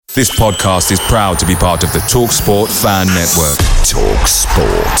This podcast is proud to be part of the TalkSport Fan Network.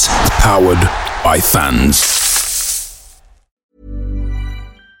 TalkSport. Powered by fans.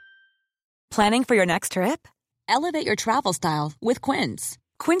 Planning for your next trip? Elevate your travel style with Quince.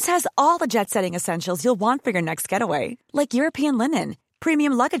 Quince has all the jet-setting essentials you'll want for your next getaway, like European linen,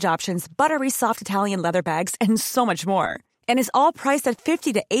 premium luggage options, buttery soft Italian leather bags, and so much more. And is all priced at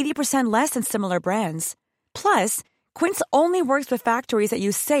 50 to 80% less than similar brands. Plus, Quince only works with factories that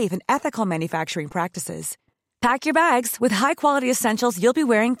use safe and ethical manufacturing practices. Pack your bags with high-quality essentials you'll be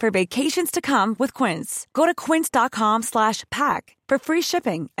wearing for vacations to come with Quince. Go to quince.com/pack for free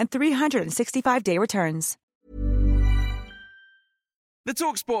shipping and 365-day returns. The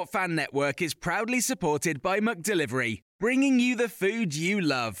TalkSport Fan Network is proudly supported by McDelivery, bringing you the food you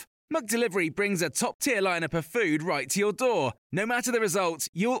love. McDelivery brings a top-tier lineup of food right to your door. No matter the result,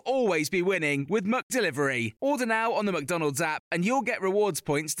 you'll always be winning with McDelivery. Order now on the McDonald's app and you'll get rewards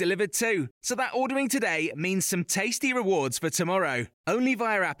points delivered too. So that ordering today means some tasty rewards for tomorrow. Only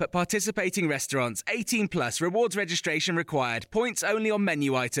via app at participating restaurants. 18 plus. Rewards registration required. Points only on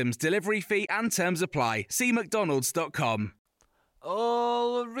menu items. Delivery fee and terms apply. See mcdonalds.com.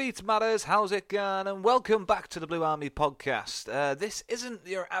 All right, Matters, how's it going? And welcome back to the Blue Army podcast. This isn't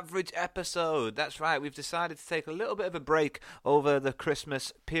your average episode. That's right, we've decided to take a little bit of a break over the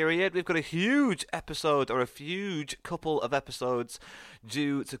Christmas period. We've got a huge episode, or a huge couple of episodes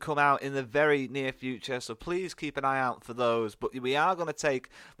due to come out in the very near future, so please keep an eye out for those. But we are going to take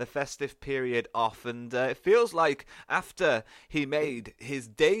the festive period off, and it feels like after he made his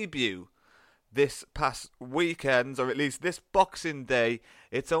debut this past weekend, or at least this Boxing Day,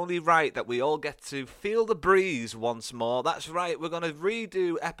 it's only right that we all get to feel the breeze once more. That's right, we're going to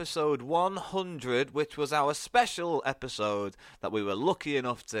redo episode 100, which was our special episode that we were lucky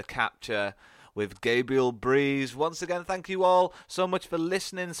enough to capture with Gabriel Breeze. Once again, thank you all so much for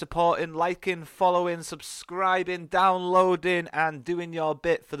listening, supporting, liking, following, subscribing, downloading, and doing your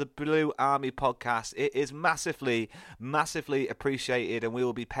bit for the Blue Army podcast. It is massively, massively appreciated, and we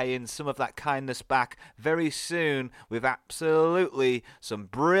will be paying some of that kindness back very soon with absolutely some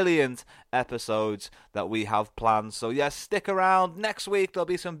brilliant episodes that we have planned. So yes, stick around. Next week there'll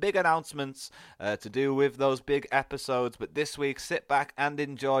be some big announcements to do with those big episodes, but this week sit back and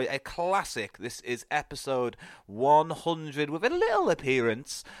enjoy a classic. This is episode 100 with a little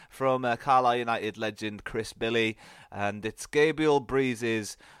appearance from Carlisle United legend Chris Billy, and it's Gabriel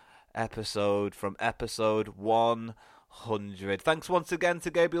Breeze's episode from episode 100. Thanks once again to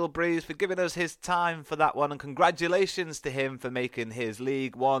Gabriel Breeze for giving us his time for that one, and congratulations to him for making his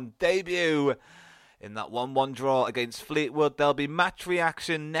League One debut in that 1-1 draw against Fleetwood. There'll be match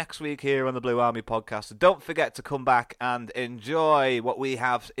reaction next week here on the Blue Army podcast, so don't forget to come back and enjoy what we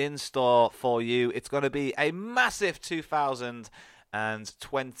have in store for you. It's going to be a massive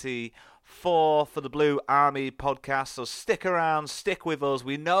 2024 for the Blue Army podcast, so stick around, stick with us.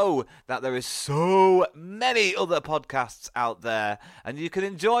 We know that there is so many other podcasts out there, and you can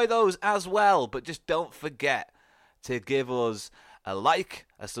enjoy those as well, but just don't forget to give us a like,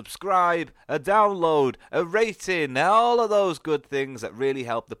 a subscribe, a download, a rating, all of those good things that really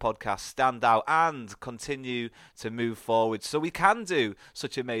help the podcast stand out and continue to move forward, so we can do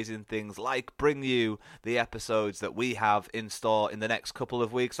such amazing things like bring you the episodes that we have in store in the next couple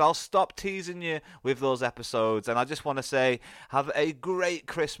of weeks. I'll stop teasing you with those episodes, and I just want to say have a great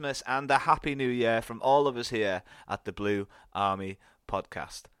Christmas and a Happy New Year from all of us here at the Blue Army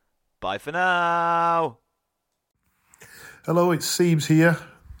podcast. Bye for now. Hello, it's Seebs here,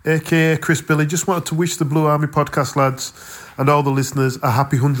 aka Chris Billy. Just wanted to wish the Blue Army podcast lads and all the listeners a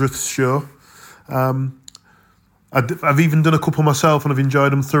happy 100th show. I've even done a couple myself and I've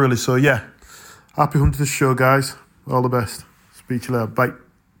enjoyed them thoroughly. So yeah, happy 100th show, guys. All the best. Speak to you later. Bye.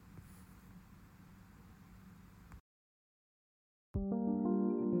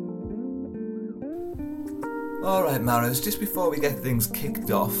 Alright, Maras, just before we get things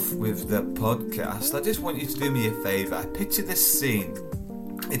kicked off with the podcast, I just want you to do me a favour. Picture this scene.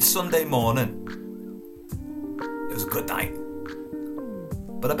 It's Sunday morning. It was a good night,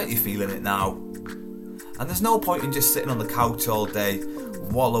 but I bet you're feeling it now. And there's no point in just sitting on the couch all day,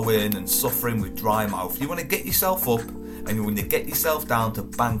 wallowing and suffering with dry mouth. You want to get yourself up, and you want to get yourself down to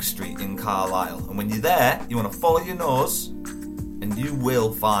Bank Street in Carlisle. And when you're there, you want to follow your nose, and you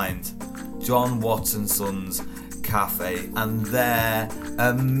will find John Watts and Sons Cafe and their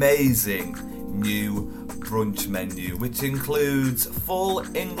amazing new brunch menu, which includes full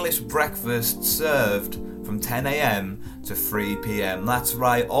English breakfast served from 10 a.m. to 3 p.m. That's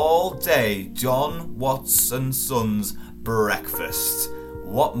right, all day John Watts and Sons breakfast.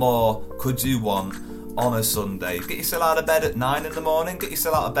 What more could you want on a Sunday. Get yourself out of bed at 9 in the morning, get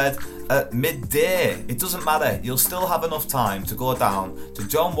yourself out of bed at midday. It doesn't matter. You'll still have enough time to go down to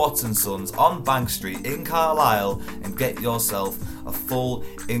John Watson Sons on Bank Street in Carlisle and get yourself a full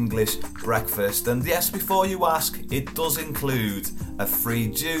English breakfast. And yes, before you ask, it does include a free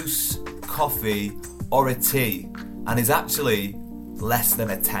juice, coffee or a tea, and is actually less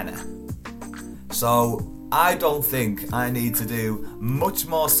than a tenner. So I don't think I need to do much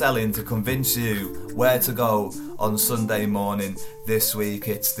more selling to convince you where to go on Sunday morning this week.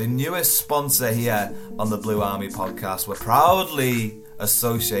 It's the newest sponsor here on the Blue Army podcast. We're proudly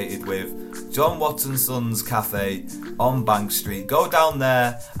associated with John Watson Sons Cafe on Bank Street. Go down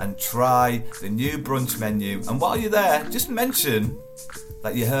there and try the new brunch menu. And while you're there, just mention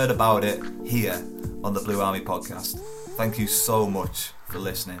that you heard about it here on the Blue Army podcast. Thank you so much for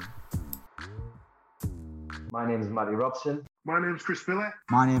listening. My name is Matty Robson. My name's Chris Phillip.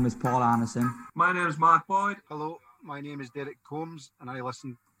 My name is Paul Anderson. My name is Mark Boyd. Hello, my name is Derek Combs and I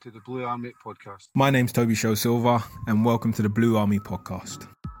listen to the Blue Army podcast. My name's Toby Show Silva and welcome to the Blue Army podcast.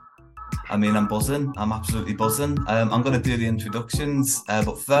 I mean, I'm buzzing. I'm absolutely buzzing. I'm going to do the introductions,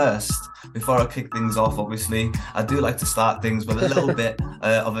 but first, before I kick things off, obviously, I do like to start things with a little bit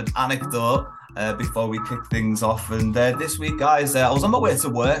of an anecdote before we kick things off. And this week, guys, I was on my way to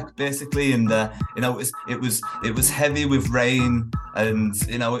work basically, and it was heavy with rain, and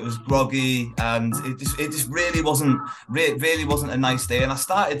it was groggy, and it just really wasn't a nice day. And I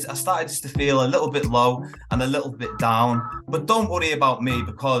started just to feel a little bit low and a little bit down. But don't worry about me,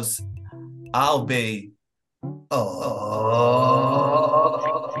 because I'll be.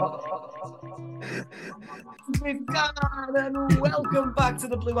 God, and welcome back to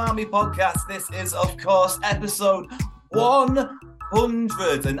the Blue Army podcast. This is, of course, episode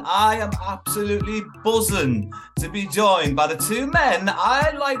 100, and I am absolutely buzzing to be joined by the two men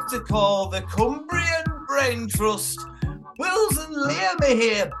I like to call the Cumbrian Brain Trust. Wills and Liam are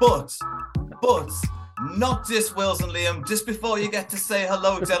here, but not just Wills and Liam. Just before you get to say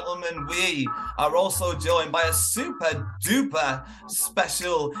hello, gentlemen, we are also joined by a super duper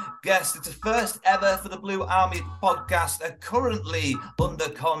special guest. It's the first ever for the Blue Army podcast, a currently under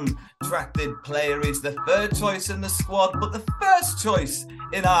contracted player. He's the third choice in the squad, but the first choice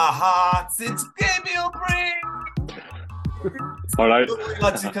in our hearts. It's Gabriel Breen. All right.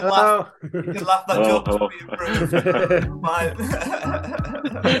 Lads, you can laugh. You can laugh. That joke's fine.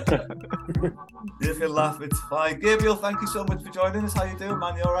 You can laugh. It's fine. Gabriel, thank you so much for joining us. How you doing,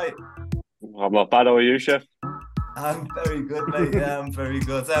 man? You all right? I'm not bad. How are you, Chef? I'm very good, mate. Yeah, I'm very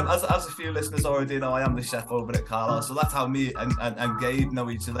good. As a few listeners already know, I am the chef over at Carlisle, so that's how me and Gabe know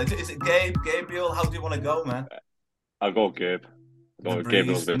each other. Is it Gabe? Gabriel? How do you want to go, man? I'll go Gabe.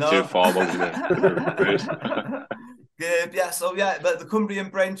 Gabriel's a bit too formal, isn't it? Gabe, yeah. So yeah, the Cumbrian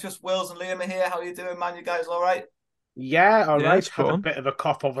Brain Trust, Wills and Liam are here. How are you doing, man? You guys all right? Yeah, all right. Had a bit of a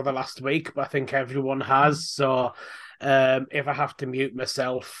cough over the last week, but I think everyone has. So if I have to mute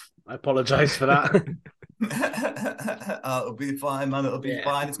myself, I apologise for that. It'll be fine, man. It'll be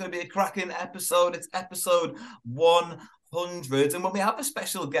fine. It's going to be a cracking episode. It's episode 100. And when we have a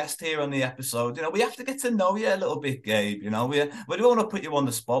special guest here on the episode, we have to get to know you a little bit, Gabe. We don't want to put you on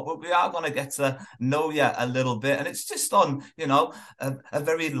the spot, but we are going to get to know you a little bit. And it's just on, a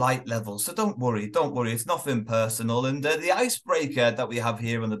very light level. So don't worry. It's nothing personal. And the icebreaker that we have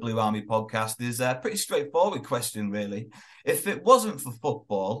here on the Blue Army podcast is a pretty straightforward question, really. If it wasn't for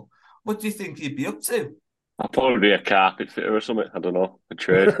football, what do you think you'd be up to? I'll probably be a carpet fitter or something. I don't know. A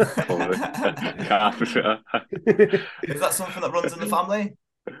trade. Probably. Carpet fitter. Is that something that runs in the family?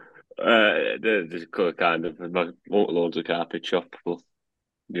 There's kind of loads of carpet shop, but,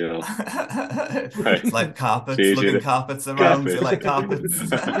 It's like carpets, looking carpets around. You like carpets?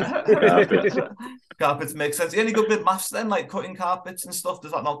 Carpets make sense. You any good with maths then, like cutting carpets and stuff?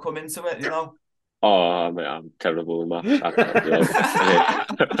 Does that not come into it, Oh, I'm terrible with maths.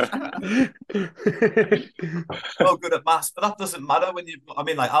 So good at maths, but that doesn't matter when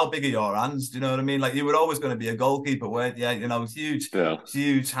how big are your hands? Do you know what I mean? Like, you were always going to be a goalkeeper, weren't you?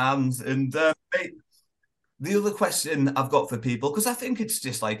 Huge hands. And mate, the other question I've got for people, because I think it's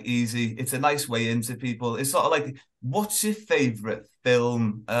just like easy, it's a nice way into people. It's sort of like, what's your favourite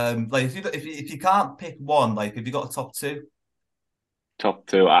film? Like, if you can't pick one, like, have you got a top two? Top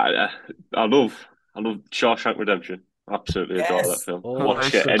two, I love Shawshank Redemption. Absolutely adore that film.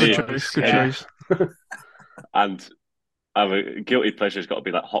 Watch it any good choice. And I have a guilty pleasure. It's got to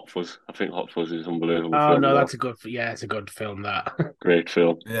be like Hot Fuzz. I think Hot Fuzz is unbelievable. Oh no, that's a good. Yeah, it's a good film. That great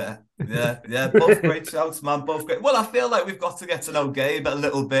film. Yeah, Yeah, both great shouts, man. Both great. Well, I feel like we've got to get to know Gabe a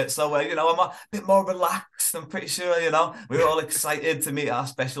little bit, so I'm a bit more relaxed. I'm pretty sure, we're all excited to meet our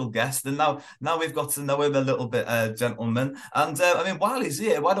special guest, and now we've got to know him a little bit, gentlemen. And while he's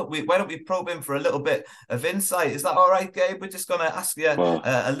here, why don't we probe him for a little bit of insight? Is that all right, Gabe? We're just gonna ask you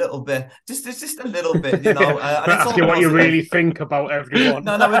a little bit, just a little bit, and ask you what you really think about everyone.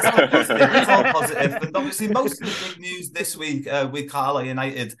 No, it's all positive. It's all positive, and obviously most of the big news this week with Carlisle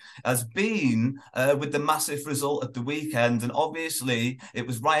United has been with the massive result at the weekend. And obviously, it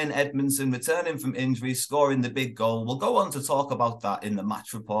was Ryan Edmondson returning from injury, scoring the big goal. We'll go on to talk about that in the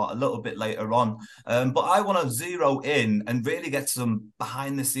match report a little bit later on. But I want to zero in and really get some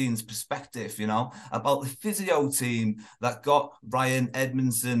behind-the-scenes perspective, about the physio team that got Ryan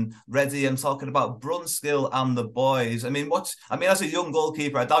Edmondson ready. I'm talking about Brunskill and the boys. As a young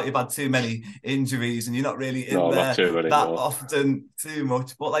goalkeeper, I doubt you've had too many injuries and you're not really in there that often too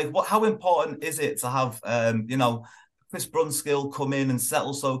much. But how important is it to have Chris Brunskill come in and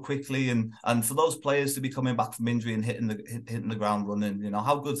settle so quickly, and for those players to be coming back from injury and hitting the ground running?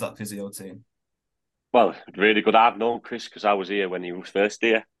 How good's that physio team? Well, really good. I've known Chris because I was here when he was first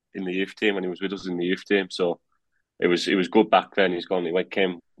here in the youth team, when he was with us in the youth team. So it was good back then. He's gone. He went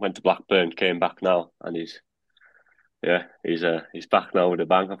to Blackburn, came back now, and he's back now with a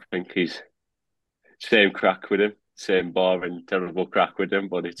bang. I think he's same crack with him. Same boring, terrible crack with him,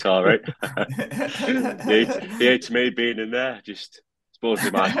 but it's all right. he hates me being in there. Just suppose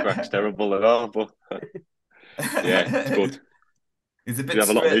my crack's terrible and all, but it's good. He's a bit. We have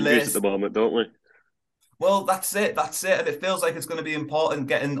a lot of injuries at the moment, don't we? Well, that's it, and it feels like it's going to be important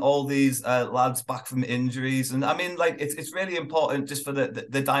getting all these lads back from injuries, and it's really important just for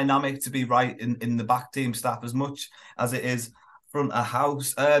the dynamic to be right in the back team staff as much as it is front of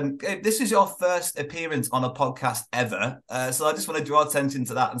house. This is your first appearance on a podcast ever, so I just want to draw attention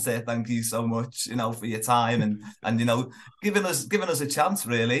to that and say thank you so much, for your time and giving us a chance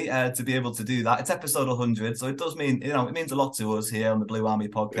really to be able to do that. It's episode 100, so it does mean it means a lot to us here on the Blue Army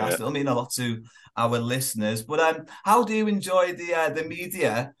podcast. Yeah. It'll mean a lot to our listeners. But how do you enjoy the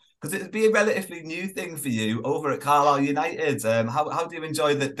media? Because it'd be a relatively new thing for you over at Carlisle United. How do you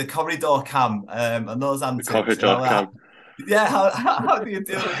enjoy the corridor cam and those antics? The corridor cam. Yeah, how do you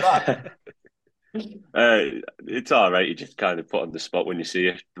deal with that? It's all right. You just kind of put on the spot when you see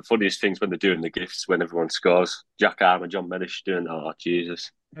it. The funniest thing's when they're doing the gifts when everyone scores. Jack Armour, John Medish doing, oh, Jesus.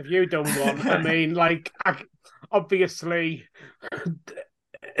 Have you done one? Obviously,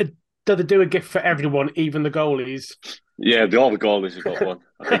 do they do a gift for everyone, even the goalies? Yeah, all the goalies have got one.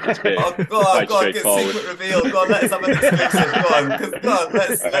 I think it's go on, get secret reveal. Go on, let's have an exclusive. Go on,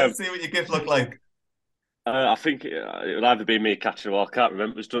 let's see what your gift look like. I think it'll either be me catching a ball. I can't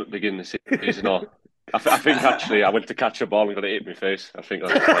remember. It was done at the beginning of the season. Or I think actually I went to catch a ball and got it hit in my face. I think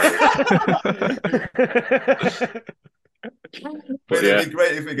But it'd be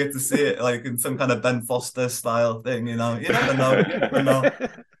great if we get to see it in some kind of Ben Foster style thing. You never know.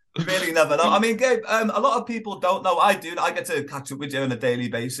 You really never know. Gabe, a lot of people don't know. I do. I get to catch up with you on a daily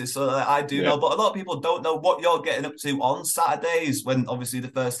basis, so I do know. But a lot of people don't know what you're getting up to on Saturdays when obviously the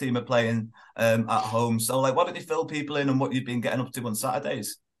first team are playing at home. So, why don't you fill people in on what you've been getting up to on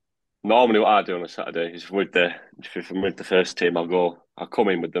Saturdays? Normally, what I do on a Saturday is if I'm with the first team, I'll come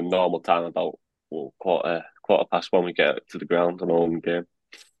in with them normal time about quarter past when we get to the ground on home game.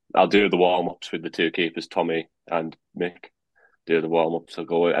 I'll do the warm ups with the two keepers, Tommy and Mick. Do the warm-ups, I'll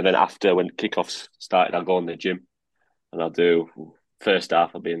go, and then after when kickoffs started, I'll go in the gym and I'll do first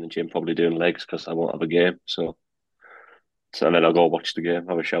half. I'll be in the gym probably doing legs because I won't have a game. So then I'll go watch the game,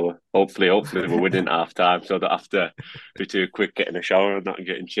 have a shower. Hopefully we're winning at half time, so I don't have to be too quick getting a shower and not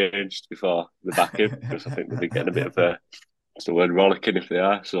getting changed before the back in, because I think they'll be getting a bit of what's the word, rollicking if they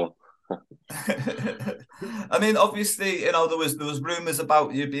are. So. Obviously, there was rumours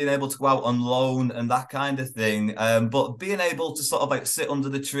about you being able to go out on loan and that kind of thing. But being able to sort of sit under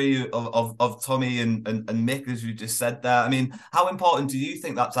the tree of Tommy and Mick, as you just said there, how important do you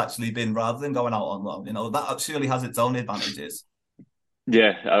think that's actually been rather than going out on loan? That surely has its own advantages.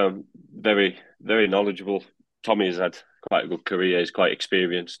 Yeah, very, very knowledgeable. Tommy has had quite a good career. He's quite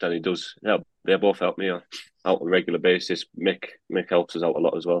experienced, and he does help. They both help me out on a regular basis. Mick helps us out a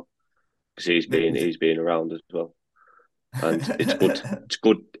lot as well, because he's been around as well, and it's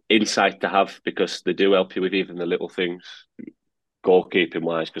good insight to have, because they do help you with even the little things, goalkeeping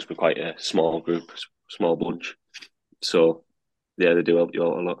wise, because we're quite a small group, small bunch. So yeah, they do help you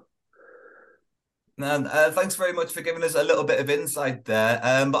out a lot. And thanks very much for giving us a little bit of insight there.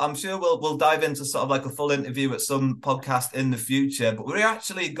 But I'm sure we'll dive into sort of like a full interview at some podcast in the future. But we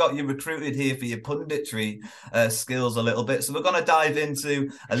actually got you recruited here for your punditry skills a little bit. So we're going to dive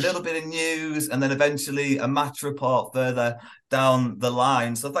into a little bit of news and then eventually a match report further down the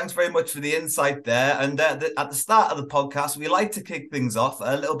line. So thanks very much for the insight there. And at the start of the podcast, we like to kick things off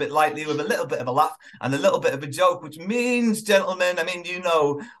a little bit lightly with a little bit of a laugh and a little bit of a joke, which means, gentlemen, I mean, you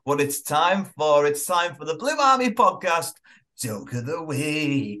know what it's time for. It's time for the Blue Army podcast. Joke of the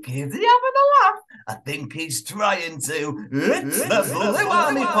week. Is he having a laugh? I think he's trying to. It's the Blue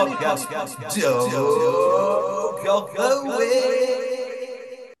Army podcast. Joke of the week.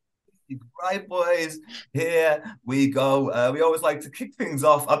 Right, boys, here we go. We always like to kick things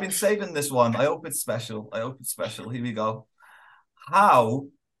off. I've been saving this one. I hope it's special. Here we go. How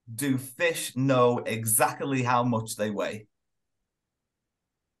do fish know exactly how much they weigh?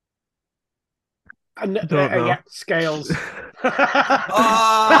 Yeah, scales. He's done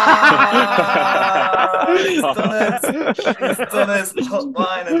it. Hook,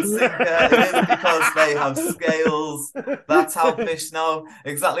 line, and sinker. It is because they have scales. That's how fish know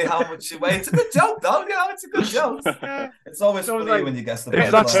exactly how much you weigh. It's a good joke, though. You know, it's a good joke. It's always funny like, when you guess the. If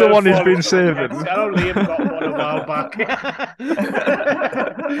that's the one he's been saving. I know Liam got one a while back.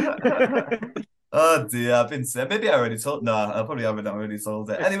 Oh dear, I've been said. Maybe I already told. No, I probably haven't already told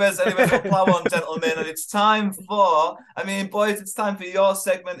it. Anyways, we'll plow on, gentlemen, and it's time for. I mean, boys, it's time for your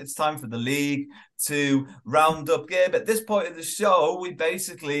segment. It's time for the league to round up game. At this point of the show, we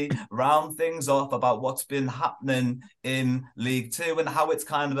basically round things off about what's been happening in League Two and how it's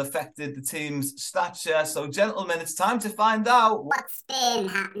kind of affected the team's stature. So, gentlemen, it's time to find out what's been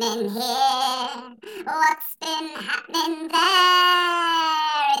happening here. What's been happening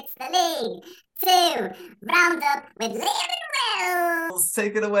there? It's the League Two roundup with Liam and Wells.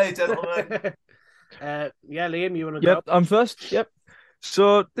 Take it away, gentlemen. Yeah, Liam, you want to go? Yep, I'm first. Yep.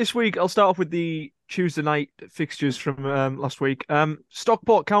 So this week I'll start off with the Tuesday night fixtures from last week.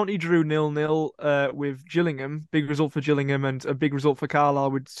 Stockport County drew 0-0 with Gillingham. Big result for Gillingham and a big result for Carlisle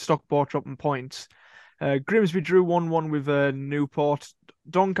with Stockport dropping points. Grimsby drew 1-1 with Newport.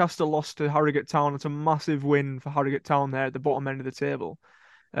 Doncaster lost to Harrogate Town. It's a massive win for Harrogate Town there at the bottom end of the table.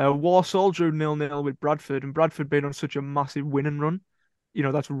 Walsall drew 0-0 with Bradford, and Bradford being on such a massive winning run. You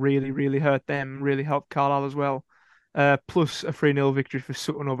know, that's really, really hurt them, really helped Carlisle as well. Plus a 3-0 victory for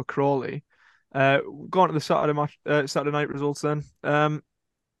Sutton over Crawley. Going to the Saturday night results then. And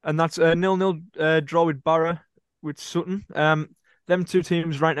that's a 0-0 draw with Barra with Sutton. Them two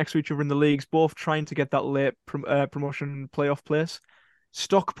teams right next to each other in the leagues, both trying to get that late promotion playoff place.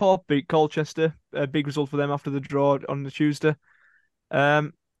 Stockport beat Colchester, a big result for them after the draw on the Tuesday.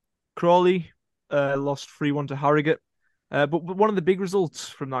 Crawley lost 3-1 to Harrogate. But one of the big results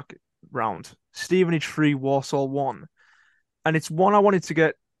from that round, Stevenage 3, Walsall 1. And it's one I wanted to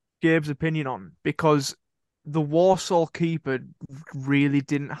get Gabe's opinion on because the Walsall keeper really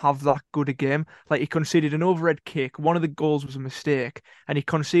didn't have that good a game. Like, he conceded an overhead kick. One of the goals was a mistake, and he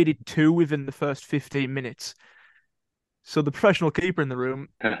conceded 2 within the first 15 minutes. So the professional keeper in the room,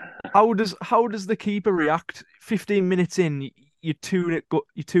 how does the keeper react? 15 minutes in, you're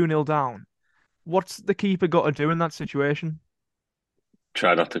 2-0 down. What's the keeper got to do in that situation?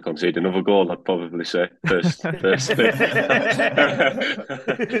 Try not to concede another goal, I'd probably say. First thing.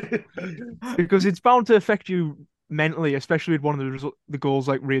 Because it's bound to affect you mentally, especially with one of the goals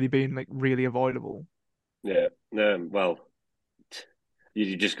like really being like really avoidable. Yeah, well,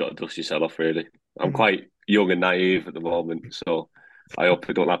 you just got to dust yourself off, really. I'm quite young and naive at the moment, so I hope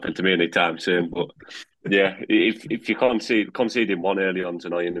it don't happen to me anytime soon. But yeah, if you conceding one early on is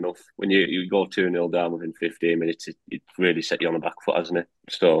annoying enough. When you go 2-0 down within 15 minutes, it really set you on the back foot, hasn't it?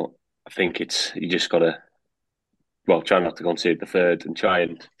 So I think you just got to, try not to concede the third and try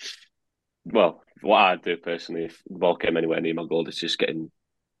and, what I'd do personally if the ball came anywhere near my goal, it's just getting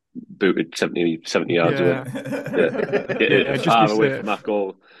booted 70 yards away. Yeah. Far away from that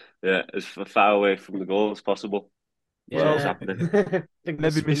goal. Yeah, as far away from the goal as possible. Yeah, what's happening? I think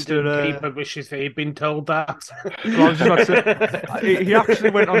maybe Mr. Keeper wishes that he'd been told that. Well, I was just about to say, he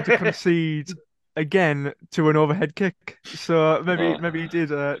actually went on to concede again to an overhead kick. So maybe he did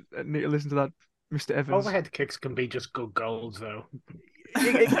need to listen to that, Mr. Evans. Overhead kicks can be just good goals, though.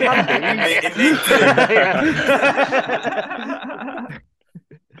 It can be.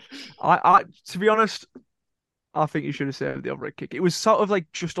 I to be honest, I think you should have saved the overhead kick. It was sort of like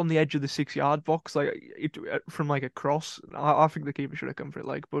just on the edge of the 6-yard box, like from like a cross. I think the keeper should have come for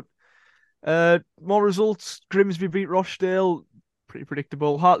it. But more results: Grimsby beat Rochdale, pretty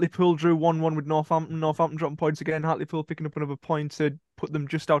predictable. Hartlepool drew 1-1 with Northampton. Northampton dropping points again. Hartlepool picking up another point to put them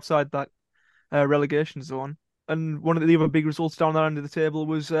just outside that relegation zone. And one of the other big results down that end of the table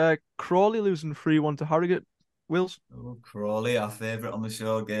was Crawley losing 3-1 to Harrogate. Wills? Oh, Crawley, our favourite on the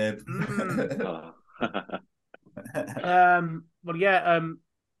show, Gabe.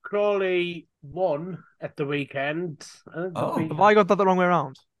 Crawley won at the weekend. Have I got that the wrong way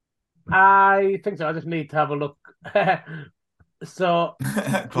around? I think so. I just need to have a look. So,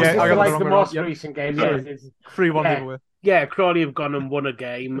 I got like the most yep. recent game. Sorry. Yes, 3-1 giveaway. Yeah, Crawley have gone and won a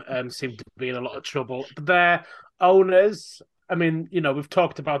game. Seem to be in a lot of trouble. But their owners, I mean, we've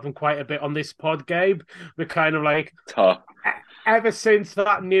talked about them quite a bit on this pod, Gabe. We're kind of like, ever since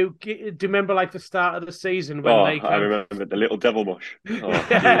that do you remember like the start of the season when I remember the little devil mush.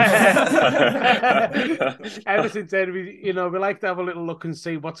 Ever since then, we like to have a little look and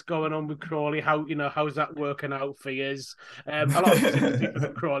see what's going on with Crawley. How's that working out for you? A lot of sympathy for the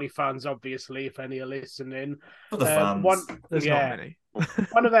Crawley fans, obviously, if any are listening. For the fans, there's not many.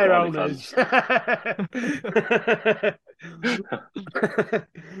 One of their owners,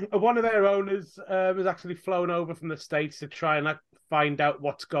 one of their owners was actually flown over from the States to try and find out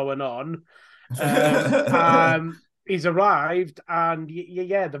what's going on. He's arrived, and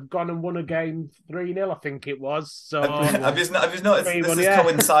they've gone and won a game 3-0, I think it was. So have you noticed this has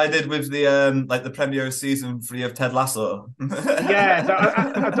coincided with the the premiere of season 3 of Ted Lasso? Yeah, so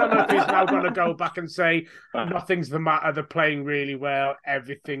I don't know if he's now going to go back and say nothing's the matter. They're playing really well.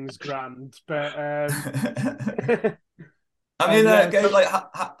 Everything's grand, but. I mean,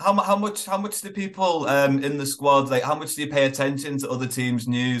 how much do people in the squad, how much do you pay attention to other teams'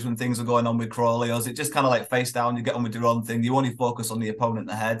 news when things are going on with Crawley, or is it just kind of face down, you get on with your own thing, you only focus on the opponent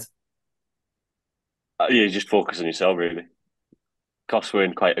ahead? You just focus on yourself, really. Because we're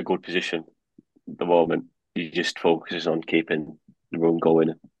in quite a good position at the moment. You just focus on keeping the run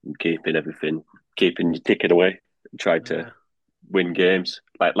going and keeping your ticket away, and try to win games.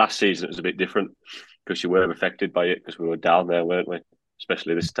 Like last season, it was a bit different. Because you were affected by it, because we were down there, weren't we?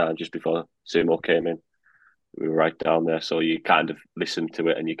 Especially this time, just before Simo came in. We were right down there, so you kind of listen to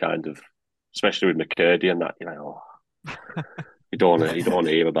it, and you kind of, especially with McCurdy and that, you're like, oh, you don't want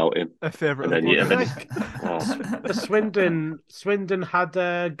to hear about him. A favourite. Swindon had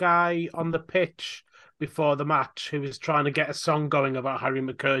a guy on the pitch before the match who was trying to get a song going about Harry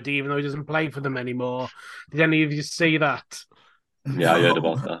McCurdy, even though he doesn't play for them anymore. Did any of you see that? Yeah, I heard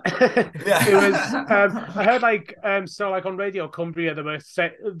about that. It was. I heard on Radio Cumbria they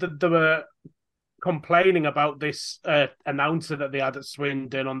were complaining about this announcer that they had at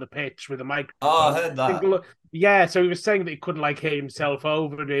Swindon on the pitch with a microphone. Oh, I heard that. Yeah, so he was saying that he couldn't hear himself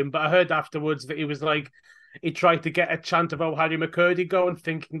over him, but I heard afterwards that he was he tried to get a chant about Harry McCurdy going,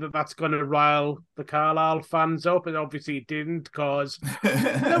 thinking that that's going to rile the Carlisle fans up, and obviously it didn't, because we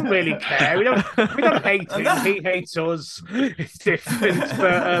don't really care. We don't hate him. He hates us. It's different.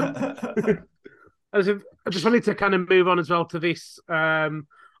 But I just wanted to kind of move on as well to this.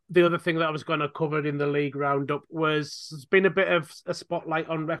 The other thing that I was going to cover in the league roundup was there's been a bit of a spotlight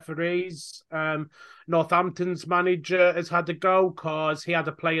on referees. Northampton's manager has had to go because he had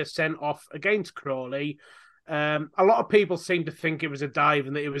a player sent off against Crawley. A lot of people seem to think it was a dive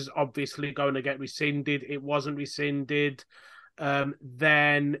and that it was obviously going to get rescinded. It wasn't rescinded.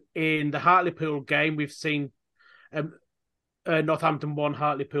 Then in the Hartlepool game, we've seen Northampton 1,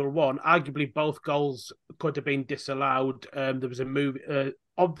 Hartlepool 1. Arguably, both goals could have been disallowed. There was a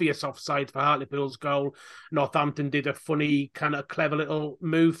obvious offside for Hartlepool's goal. Northampton did a funny, kind of clever little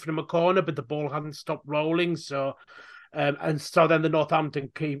move from a corner, but the ball hadn't stopped rolling. So then the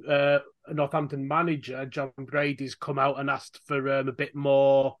Northampton manager, John Brady's come out and asked for a bit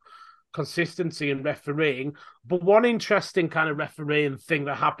more consistency in refereeing. But one interesting kind of refereeing thing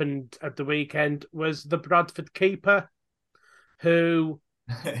that happened at the weekend was the Bradford keeper who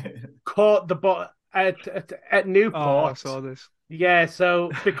caught the ball at Newport. Oh, I saw this. Yeah,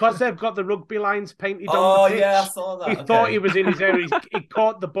 so because they've got the rugby lines painted on the pitch, I saw that. He thought he was in his area. He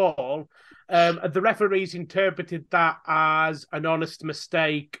caught the ball. The referees interpreted that as an honest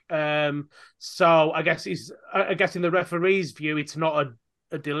mistake. So I guess in the referee's view, it's not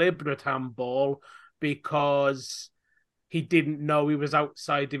a deliberate handball because he didn't know he was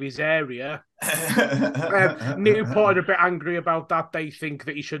outside of his area. Newport are a bit angry about that. They think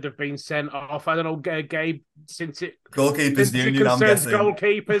that he should have been sent off. I don't know, Gabe, since it Goalkeepers Union, I'm guessing.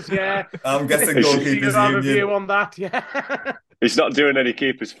 Goalkeepers, yeah. I'm guessing Goalkeepers You have Union. a view on that, yeah. It's not doing any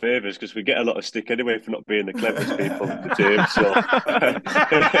keepers favours because we get a lot of stick anyway for not being the cleverest people in the team. So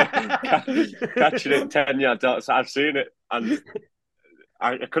catching it 10 yards out, so I've seen it, and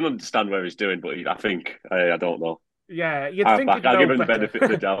I couldn't understand where he's doing, but I think I don't know. Yeah, you'd I'll think give him the benefit of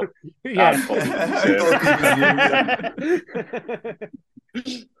the doubt. Yeah.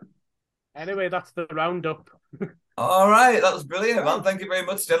 Anyway, that's the roundup. All right, that was brilliant, man. Thank you very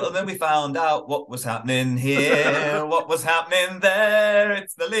much, gentlemen. We found out what was happening here, what was happening there.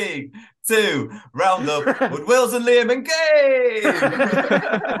 It's the League 2 roundup with Wills and Liam and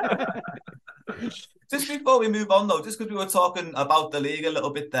Gabe. Just before we move on, though, just because we were talking about the league a little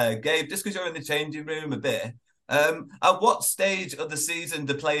bit there, Gabe, just because you're in the changing room a bit, at what stage of the season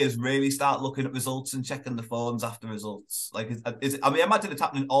do players really start looking at results and checking the phones after results? Like, is it, I mean, I imagine it's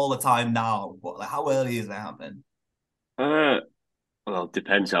happening all the time now, but like, how early is it happening? Well, it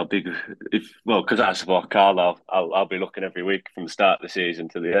depends how big. Because I support Carlisle, I'll be looking every week from the start of the season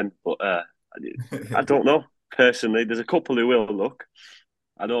to the end. But I don't know personally. There's a couple who will look.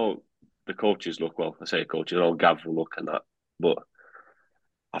 I know the coaches look. Well, I say coaches. I know Gav will look and that. But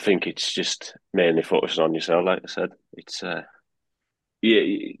I think it's just mainly focusing on yourself. Like I said, it's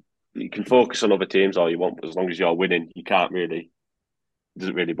you can focus on other teams all you want, but as long as you're winning, you can't really. It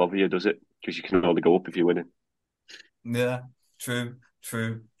doesn't really bother you, does it? Because you can only go up if you're winning. Yeah, true.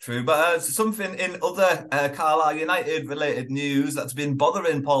 But something in other Carlisle United related news that's been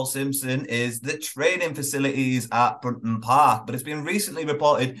bothering Paul Simpson is the training facilities at Brunton Park. But it's been recently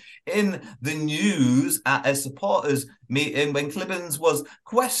reported in the news at a supporters meeting when Clibbons was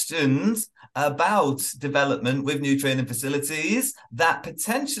questioned about development with new training facilities that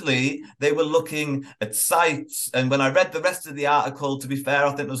potentially they were looking at sites. And when I read the rest of the article, to be fair, I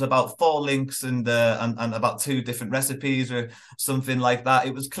think there was about 4 links and about 2 different recipes or something like that.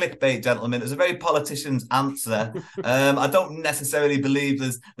 It was clickbait, gentlemen. It was a very politician's answer. I don't necessarily believe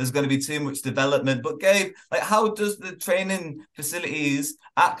there's going to be too much development. But Gabe, like, how does the training facilities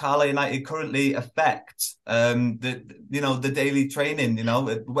at Carlisle United currently affect the daily training?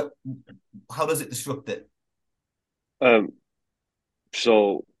 How does it disrupt it?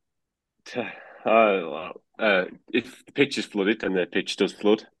 So, if the pitch is flooded, and the pitch does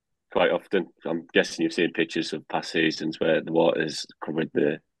flood quite often, I'm guessing you've seen pictures of past seasons where the water's covered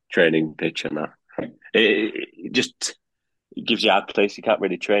the training pitch and that. It just gives you a hard place. You can't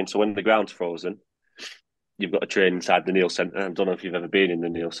really train. So when the ground's frozen, you've got to train inside the Neil Centre. I don't know if you've ever been in the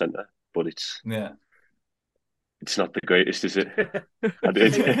Neil Centre, but it's not the greatest, is it?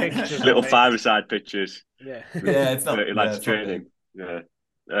 Little 5-a-side pitches. Yeah, it's not. It's training. Yeah,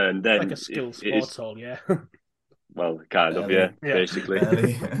 and then like a skilled sports hall. Yeah. Well, kind of, basically.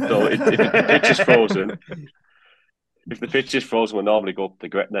 So if the pitch is frozen, we normally go up to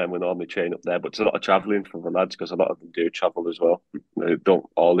Gretna and we normally train up there. But it's a lot of travelling for the lads because a lot of them do travel as well. They don't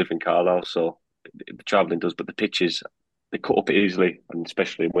all live in Carlisle, so the travelling does. But the pitches, they cut up easily, and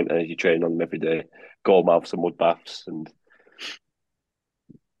especially in winter, you train on them every day. Goal mouths and mud baths, and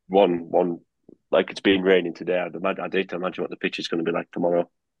one like it's been raining today. I'd hate to imagine what the pitch is going to be like tomorrow.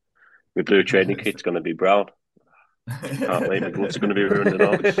 My blue training kit's going to be brown. Can't wait. My gloves are going to be ruined and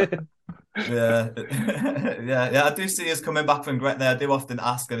all. Yeah. I do see us coming back from Gretna. I do often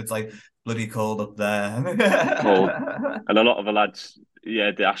ask, and it's like bloody cold up there. Cold. And a lot of the lads,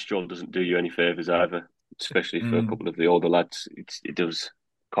 the Astral doesn't do you any favours either, especially for a couple of the older lads. It does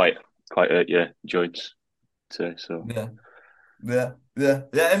quite hurt your joints. So Yeah.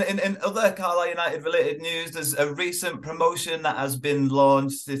 In other Carlisle United related news, there's a recent promotion that has been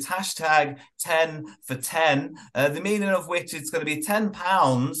launched. It's hashtag 10 for 10. The meaning of which it's going to be £10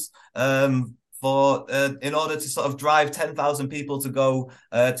 for in order to sort of drive 10,000 people to go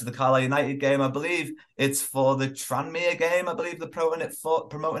to the Carlisle United game. I believe it's for the Tranmere game. I believe they're promoting it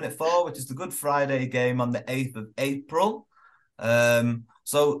for, which is the Good Friday game on the 8th of April.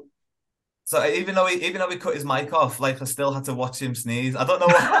 So even though he cut his mic off, like I still had to watch him sneeze. I don't know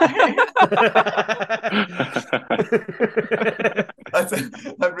why.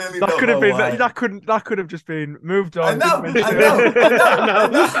 I really don't know why. That could have just been moved on. I know. I'm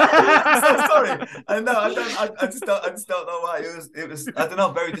so sorry. I know. I just don't know why. It was I don't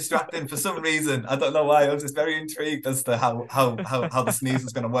know, very distracting for some reason. I don't know why. I was just very intrigued as to how the sneeze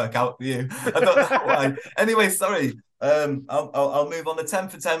was going to work out for you. I don't know why. Anyway, sorry. I'll move on. The 10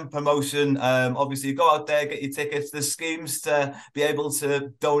 for 10 promotion. Obviously, you go out there, get your tickets. There's schemes to be able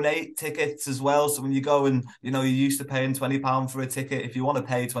to donate tickets as well. So when you go and you're used to paying £20 for a ticket, if you want to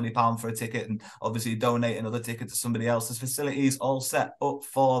pay £20 for a ticket and obviously donate another ticket to somebody else's facilities, all set up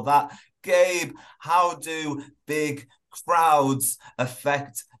for that. Gabe, how do big crowds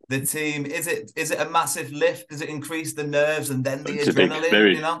affect the team? Is it a massive lift? Does it increase the nerves and then the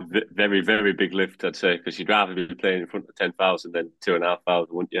adrenaline? Very, very big lift, I'd say, because you'd rather be playing in front of 10,000 than 2,500,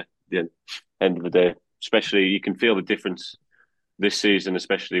 wouldn't you? At the end of the day, especially you can feel the difference this season,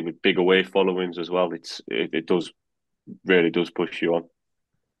 especially with big away followings as well. It really does push you on,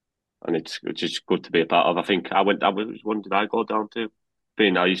 and it's just good to be a part of. I think when did I go down to?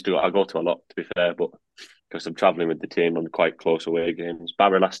 I go to a lot, to be fair, but because I'm travelling with the team on quite close away games.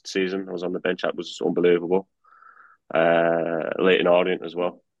 Barry last season, I was on the bench. That was unbelievable. Leighton Orient as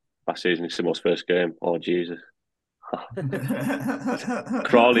well. Last season, Simo's first game. Oh, Jesus.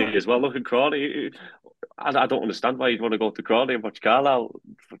 Crawley as well. Look at Crawley. I don't understand why you'd want to go to Crawley and watch Carlisle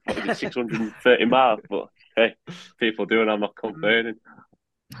for probably 630 miles. But hey, people do, and I'm not complaining.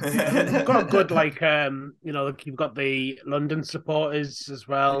 You've got good, you've got the London supporters as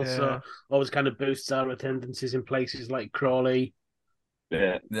well, so always kind of boosts our attendances in places like Crawley.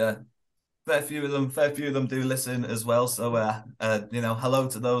 Yeah. Fair few of them do listen as well. So, hello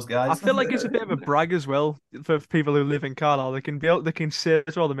to those guys. I feel like it's a bit of a brag as well for people who live in Carlisle. They can say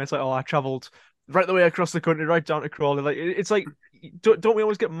to all the mates like, "Oh, I travelled right the way across the country, right down to Crawley." Like, it's like, don't we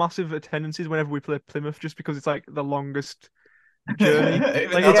always get massive attendances whenever we play Plymouth, just because it's like the longest journey?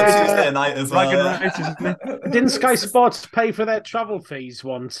 Like, Tuesday night as well. Didn't Sky Sports pay for their travel fees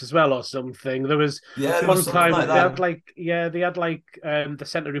once as well, or something? There was one time they had the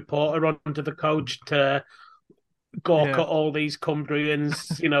centre reporter onto the coach to gawk at all these Cumbrians,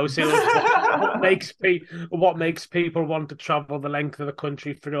 see what makes people want to travel the length of the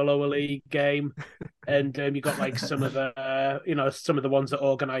country for a lower league game. And you got like some of the ones that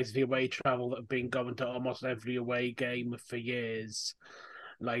organise the away travel that have been going to almost every away game for years,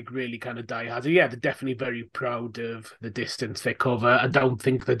 like really kind of diehard. Yeah, they're definitely very proud of the distance they cover. I don't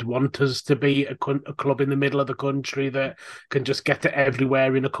think they'd want us to be a club in the middle of the country that can just get to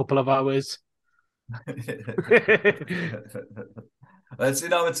everywhere in a couple of hours. It's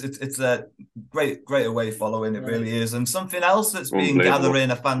a great away following. It really is. And something else that's been gathering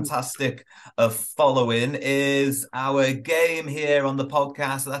a fantastic following is our game here on the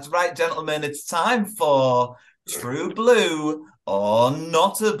podcast. That's right, gentlemen. It's time for True Blue or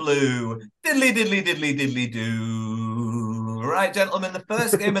Not a Blue. Diddly diddly diddly diddly doo. Right, gentlemen, the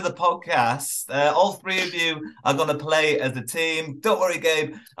first game of the podcast, all three of you are going to play as a team. Don't worry,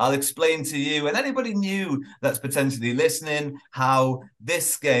 Gabe, I'll explain to you and anybody new that's potentially listening how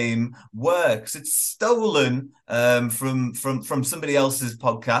this game works. It's stolen from somebody else's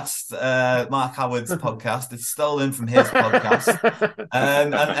podcast, Mark Howard's podcast. It's stolen from his podcast.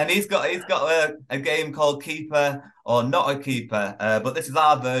 And he's got a game called Keeper or Not a Keeper, but this is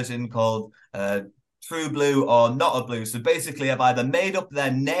our version called True Blue or Not a Blue. So basically, I've either made up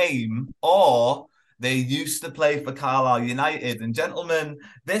their name or they used to play for Carlisle United. And gentlemen,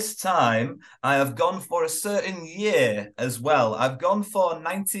 this time I have gone for a certain year as well. I've gone for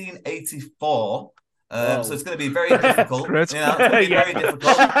 1984. So it's going to be very difficult. It's going to be very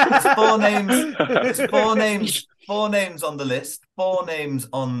difficult. There's four names on the list. Four names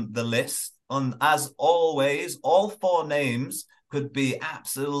on the list. As always, all four names could be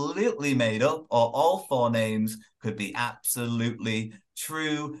absolutely made up, or all four names could be absolutely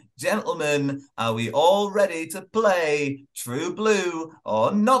true. Gentlemen, are we all ready to play True Blue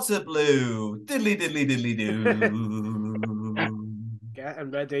or Not a Blue? Diddly diddly diddly doo. Yeah,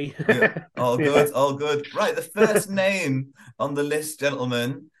 I'm ready. All good, all good. Right, the first name on the list,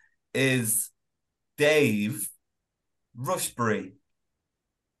 gentlemen, is Dave Rushbury.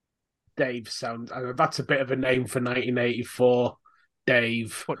 Dave sounds... that's a bit of a name for 1984.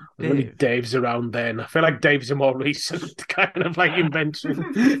 Dave. What, Dave? Dave's around then. I feel like Dave's a more recent kind of like invention.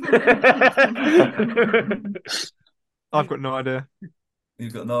 I've got no idea.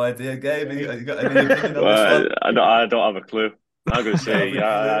 You've got no idea, Gabe? You got any opinion on this one? I don't have a clue. I'm going to say,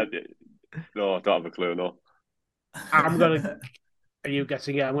 no, I don't have a clue, no. Are you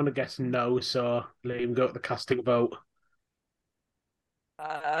guessing? Yeah, I'm going to guess no, so Liam, go to the casting vote.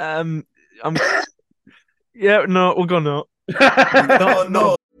 Yeah, no, we'll go no.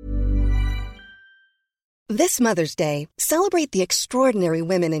 No. This Mother's Day, celebrate the extraordinary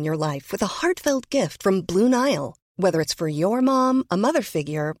women in your life with a heartfelt gift from Blue Nile. Whether it's for your mom, a mother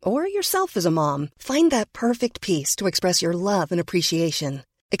figure, or yourself as a mom, find that perfect piece to express your love and appreciation.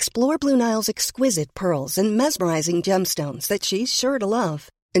 Explore Blue Nile's exquisite pearls and mesmerizing gemstones that she's sure to love.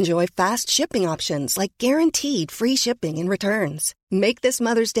 Enjoy fast shipping options like guaranteed free shipping and returns. Make this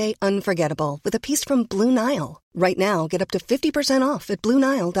Mother's Day unforgettable with a piece from Blue Nile. Right now, get up to 50% off at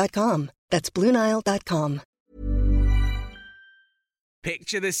BlueNile.com. That's BlueNile.com.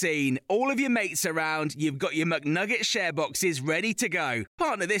 Picture the scene. All of your mates around, you've got your McNugget share boxes ready to go.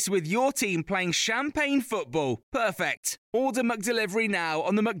 Partner this with your team playing champagne football. Perfect. Order McDelivery now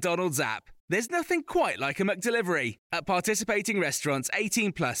on the McDonald's app. There's nothing quite like a McDelivery. At participating restaurants,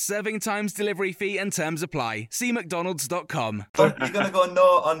 18 plus, serving times, delivery fee and terms apply. See mcdonalds.com. You're going to go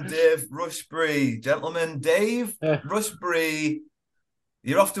no on Dave Rushbury. Gentlemen, Dave Rushbury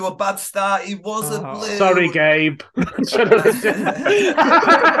You're off to a bad start. He was a blue. Sorry, Gabe. To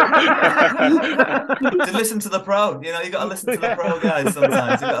listen to the pro. You know, you got to listen to the pro, guys,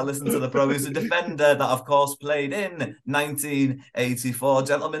 sometimes. You got to listen to the pro. He's a defender that, of course, played in 1984.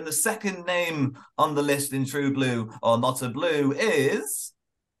 Gentlemen, the second name on the list in True Blue or Not a Blue is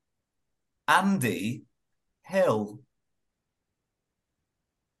Andy Hill.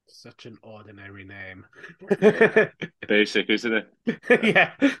 Such an ordinary name. Basic, isn't it? Yeah.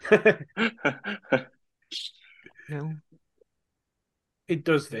 No. It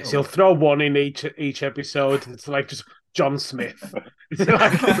does this. He'll throw one in each episode. It's like just John Smith. It's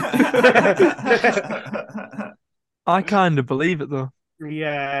like... I kind of believe it though.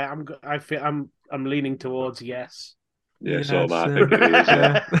 Yeah, I'm leaning towards yes. Yeah, so am I. We're going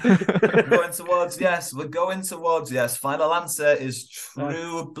towards yes. We're going towards yes. Final answer is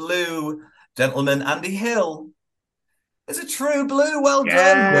True Blue. Gentlemen, Andy Hill is a True Blue. Well done.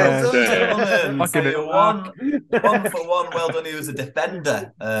 Well done, gentlemen. So you're one for one. Well done. He was a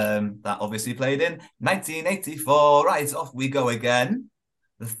defender that obviously played in 1984. Right, off we go again.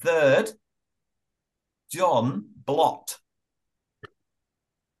 The third, John Blott.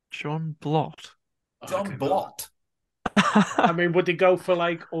 John Blott. John Blott. I mean, would he go for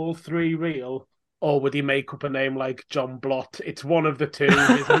like all three real, or would he make up a name like John Blott? It's one of the two,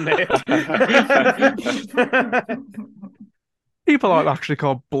 isn't it? People aren't actually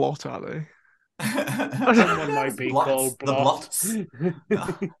called Blott, are they? Someone might be called Blott.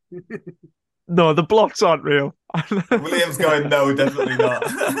 No, the Blotts aren't real. William's going, no, definitely not.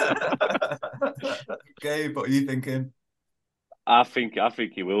 Gabe, what are you thinking? I think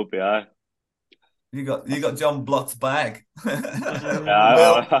he will be. You got John Blott's bag. Will,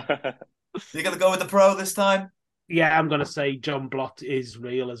 you gonna go with the pro this time? Yeah, I'm gonna say John Blott is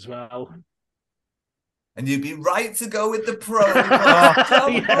real as well. And you'd be right to go with the pro because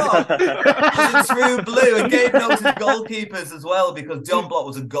John Blott was a True Blue. And Gabe knows his goalkeepers as well because John Blott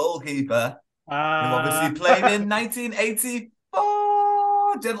was a goalkeeper. Who obviously played in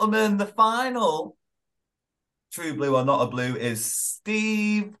 1984. Gentlemen, the final True Blue or Not a Blue is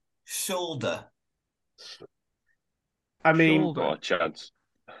Steve Shoulder. I mean, what a chance.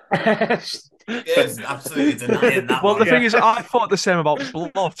 Yes, absolutely denying that. Well, one. the thing is, I thought the same about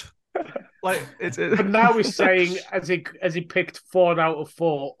Blott. Like but now he's saying as he picked 4 out of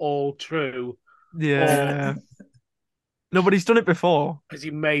 4 all true. Yeah. No, but he's done it before. Has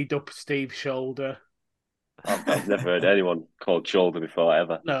he made up Steve Shoulder? I've never heard anyone called Shoulder before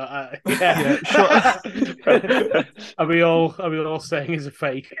ever. No, yeah. Are we all saying he's a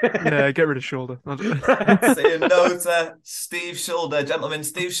fake? Yeah, get rid of Shoulder. Saying no to Steve Shoulder, gentlemen.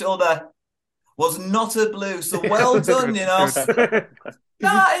 Steve Shoulder was not a blue, so well done.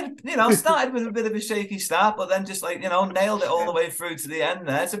 Started with a bit of a shaky start, but then just nailed it all the way through to the end.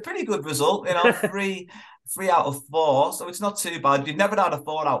 There, it's a pretty good result. 3 out of 4, so it's not too bad. You've never had a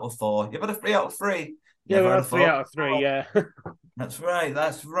 4 out of 4. You've had a 3 out of 3. Yeah, we're 3 out of 3. Yeah. That's right,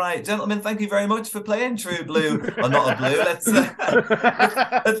 gentlemen. Thank you very much for playing True Blue or Not a Blue.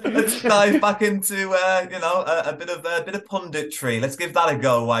 Let's dive back into a bit of punditry. Let's give that a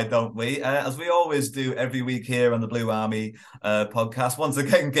go. Why don't we? As we always do every week here on the Blue Army podcast. Once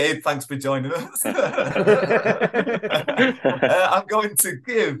again, Gabe, thanks for joining us. I'm going to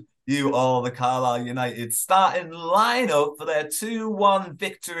give you all the Carlisle United starting lineup for their 2-1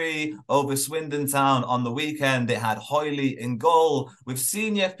 victory over Swindon Town on the weekend. It had Hoyley in goal with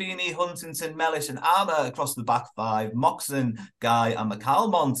Senior, Feeney, Huntington, Mellish and Armour across the back 5, Moxon, Guy and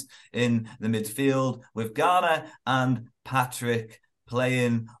McCalmont in the midfield with Garner and Patrick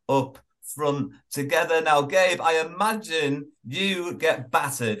playing up front together. Now, Gabe, I imagine you get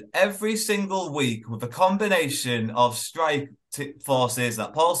battered every single week with a combination of strike forces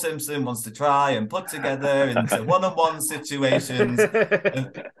that Paul Simpson wants to try and put together into one-on-one situations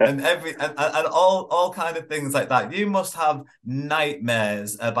and all kind of things like that. You must have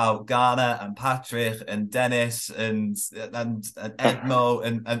nightmares about Garner and Patrick and Dennis and Edmo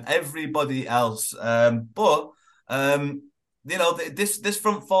and everybody else. This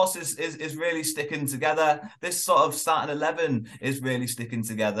front force is really sticking together. This sort of starting 11 is really sticking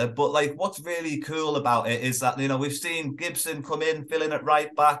together. But what's really cool about it is that we've seen Gibson come in, filling at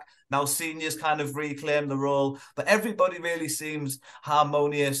right back. Now Senior's kind of reclaimed the role, but everybody really seems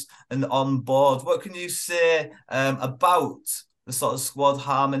harmonious and on board. What can you say about the sort of squad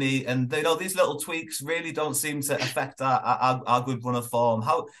harmony? And these little tweaks really don't seem to affect our good run of form.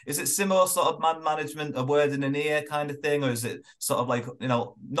 How is it? Similar sort of man management, a word in an ear kind of thing, or is it sort of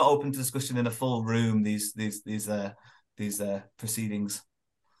not open to discussion in a full room? These proceedings.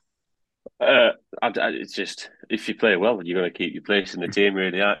 It's just if you play well, you're going to keep your place in the team,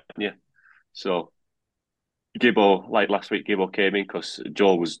 really, aren't you? So Gibbo, like last week, Gibbo came in because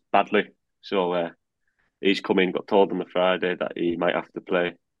Joe was badly. So he's come in, got told on the Friday that he might have to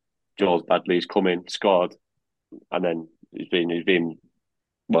play. Joe's badly. He's come in, scored, and then he's been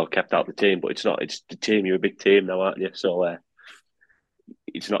well kept out of the team. But it's not. It's the team. You're a big team now, aren't you? So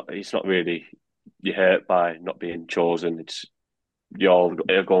it's not really. You're hurt by not being chosen. It's you're all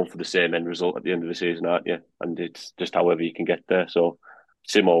going for the same end result at the end of the season, aren't you? And it's just however you can get there. So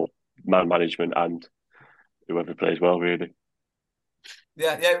Simo, man management, and whoever plays well, really.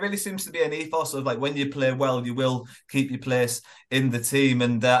 Yeah, it really seems to be an ethos of like when you play well, you will keep your place in the team.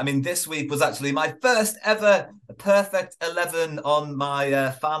 And I mean, this week was actually my first ever perfect 11 on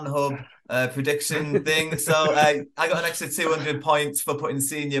my fan hub prediction thing. So I got an extra 200 points for putting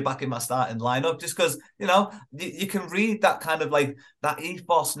Senior back in my starting lineup, just because, you can read that kind of like that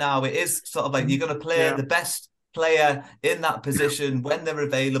ethos now. It is sort of like you're going to play the best player in that position when they're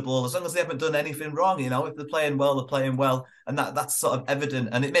available, as long as they haven't done anything wrong. If they're playing well, they're playing well, and that's sort of evident.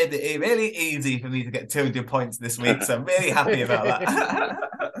 And it made it really easy for me to get 200 points this week, so I'm really happy about that.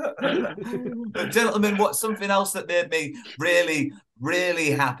 But gentlemen, something else that made me really, really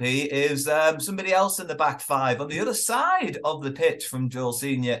happy is somebody else in the back five on the other side of the pitch from Joel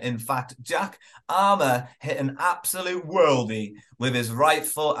Senior. In fact, Jack Armour hit an absolute worldie with his right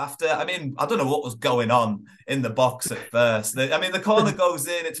foot after, I don't know what was going on in the box at first. The corner goes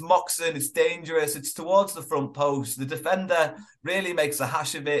in, it's Moxon, it's dangerous, it's towards the front post. The defender really makes a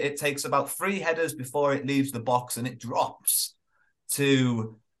hash of it. It takes about 3 headers before it leaves the box, and it drops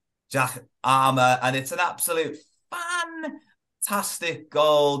to Jack Armour, and it's an absolute fantastic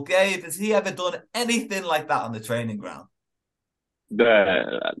goal. Gabe, has he ever done anything like that on the training ground?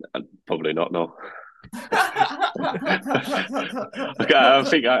 Probably not, no. I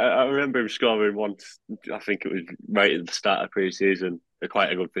think I remember him scoring once. I think it was right at the start of pre-season.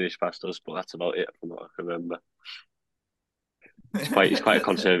 Quite a good finish past us, but that's about it from what I can remember. He's quite a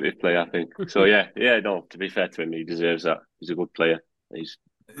conservative player, I think. So no. To be fair to him, he deserves that. He's a good player. He's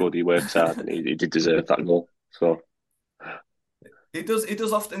good. He works hard, and he did deserve that goal. So. He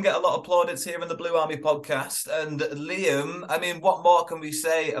does often get a lot of plaudits here in the Blue Army podcast. And Liam, what more can we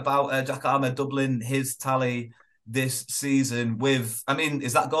say about Jack Armour doubling his tally this season with,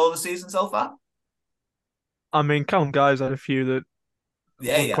 is that goal of the season so far? Callum Guy's had a few that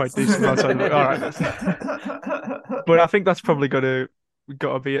were quite decent. All right. But I think that's probably got to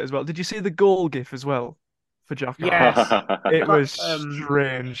be it as well. Did you see the goal gif as well for Jack Armour? Yes. It was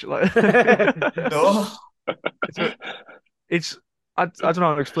strange. No. It's I don't know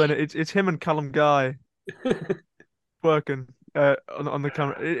how to explain it. It's him and Callum Guy working on the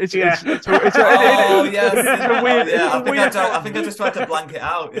camera. It's yes. I think I just tried to blank it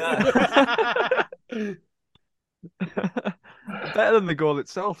out. Yeah. Better than the goal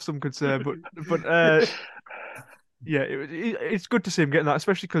itself, some could say, but it's good to see him getting that,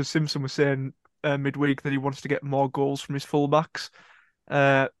 especially because Simpson was saying midweek that he wants to get more goals from his fullbacks.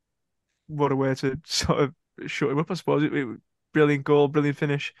 What a way to sort of shut him up, I suppose. Brilliant goal, brilliant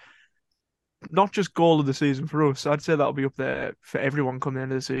finish. Not just goal of the season for us. I'd say that'll be up there for everyone come the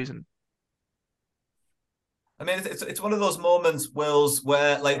end of the season. It's one of those moments, Wills,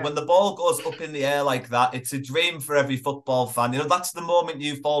 where when the ball goes up in the air like that, it's a dream for every football fan. That's the moment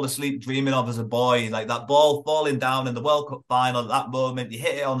you fall asleep dreaming of as a boy, like that ball falling down in the World Cup final. That moment, you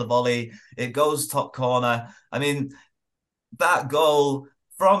hit it on the volley, it goes top corner. That goal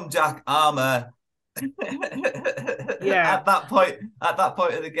from Jack Armour. At that point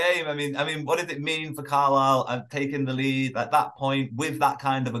of the game, what did it mean for Carlisle and taking the lead at that point with that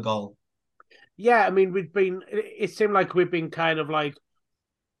kind of a goal? Yeah, it seemed like we've been kind of like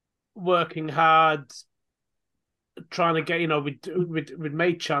working hard, trying to get, we'd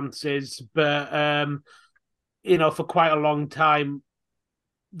made chances, but for quite a long time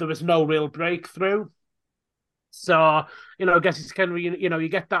there was no real breakthrough. So, I guess it's kind of, you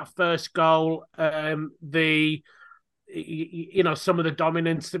get that first goal, some of the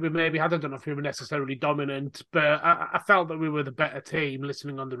dominance that we maybe had. I don't know if we were necessarily dominant, but I felt that we were the better team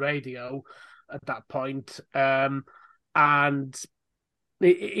listening on the radio at that point. And,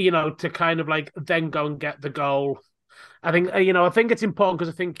 to kind of like then go and get the goal. I think it's important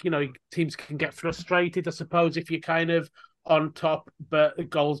because I think, teams can get frustrated, I suppose, if you're kind of on top, but the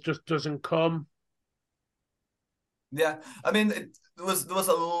goals just doesn't come. Yeah, there was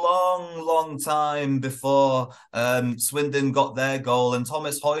a long time before Swindon got their goal, and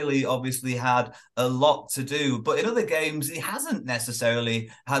Thomas Hoyley obviously had a lot to do. But in other games, he hasn't necessarily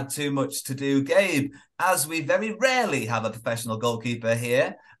had too much to do. Gabe, as we very rarely have a professional goalkeeper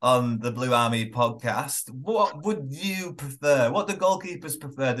here on the Blue Army podcast, what would you prefer? What do goalkeepers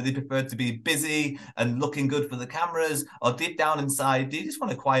prefer? Do they prefer to be busy and looking good for the cameras, or deep down inside, do you just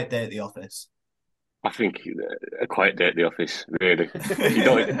want a quiet day at the office? I think a quiet day at the office, really. You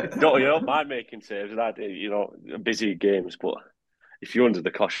don't mind making saves, and I do, busy games, but if you're under the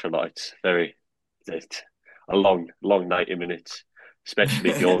cosh a lot, it's a long 90 minutes,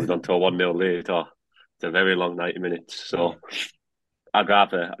 especially if you're holding on to a 1-0 lead, or it's a very long 90 minutes. So I'd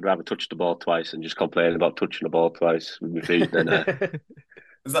rather touch the ball twice and just complain about touching the ball twice with my feet than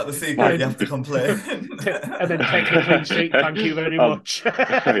is that the secret? You have to complain. And then take a clean sheet. Thank you very much.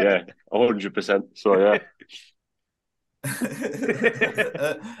 Yeah, 100%. So, yeah.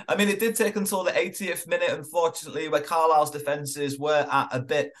 I mean, it did take until the 80th minute, unfortunately, where Carlisle's defences were at a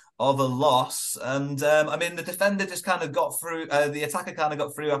bit of a loss. And, I mean, the defender just kind of got through, the attacker kind of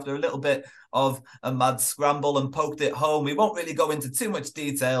got through after a little bit of a mad scramble and poked it home. We won't really go into too much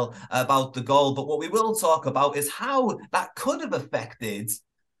detail about the goal, but what we will talk about is how that could have affected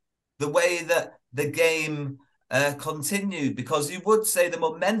the way that the game continued, because you would say the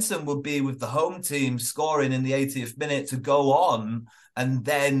momentum would be with the home team scoring in the 80th minute to go on and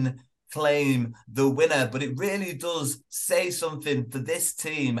then claim the winner. But it really does say something for this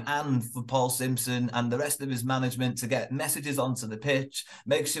team and for Paul Simpson and the rest of his management to get messages onto the pitch,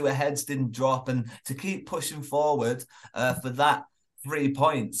 make sure heads didn't drop, and to keep pushing forward for that 3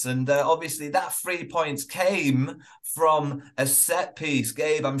 points. And obviously that 3 points came from a set piece.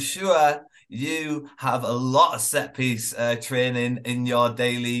 Gabe, I'm sure you have a lot of set piece training in your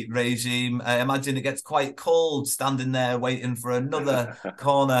daily regime. I imagine it gets quite cold standing there waiting for another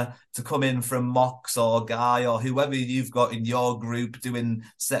corner to come in from Mox or Guy or whoever you've got in your group doing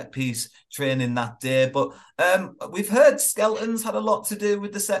set piece training that day. But we've heard Skelton's had a lot to do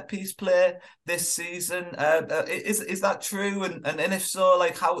with the set piece play this season. Is that true? And if so,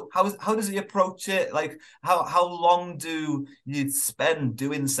 like how does he approach it? Like how long do you spend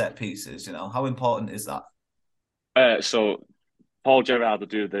doing set pieces? You know, how important is that? So Paul Gerrard will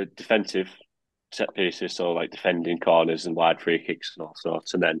do the defensive set pieces, so like defending corners and wide free kicks and all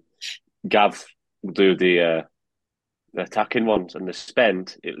sorts, and then Gav will do the attacking ones. And it's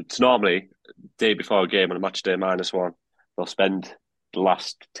normally day before a game on a match day -1. They'll spend the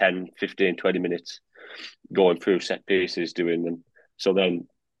last 10, 15, 20 minutes going through set pieces, doing them. So then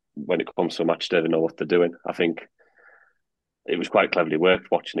when it comes to a match day, they know what they're doing. I think it was quite cleverly worked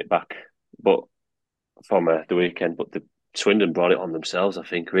watching it back, but from the weekend. But the Swindon brought it on themselves, I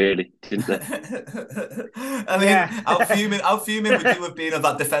think, really, didn't they? I mean, how fuming would you have been of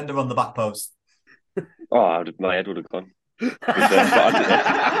that defender on the back post? Oh, my head would have gone.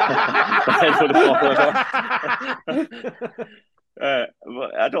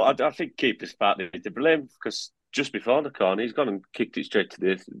 I think keeper's partly to blame, because just before the corner, he's gone and kicked it straight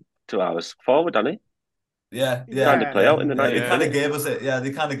to ours forward, hasn't he? Yeah. Trying to play out in the 90th. They kind of gave us it. Yeah,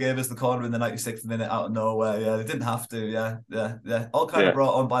 they kind of gave us the corner in the 96th minute out of nowhere. Yeah, they didn't have to. Yeah. All kind of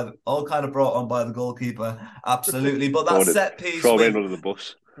brought on by the goalkeeper. Absolutely. But that set piece. Throw him under the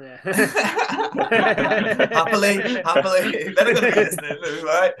bus. Yeah. happily. Better go to listening,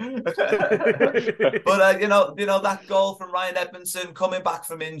 right? But that goal from Ryan Edmondson coming back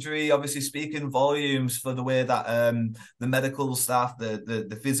from injury, obviously speaking volumes for the way that the medical staff,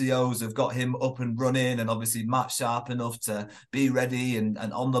 the physios have got him up and running, and obviously Matt sharp enough to be ready and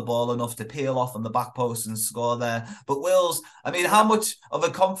on the ball enough to peel off on the back post and score there. But Wills, I mean, how much of a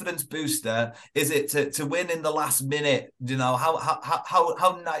confidence booster is it to win in the last minute? You know, how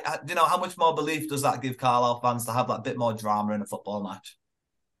much more belief does that give Carlisle fans to have that bit more drama in a football match?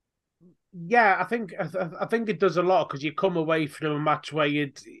 Yeah, I think it does a lot, because you come away from a match where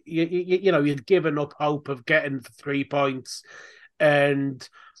you'd given up hope of getting the 3 points, and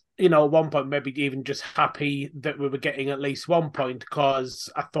at one point maybe even just happy that we were getting at least 1 point, because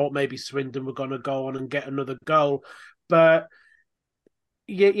I thought maybe Swindon were going to go on and get another goal. But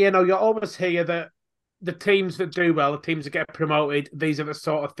you almost hear that the teams that do well, the teams that get promoted, these are the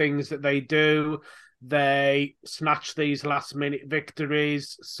sort of things that they do. They snatch these last-minute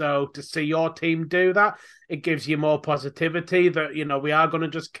victories. So to see your team do that, it gives you more positivity that, we are going to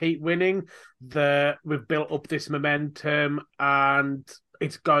just keep winning, that we've built up this momentum, and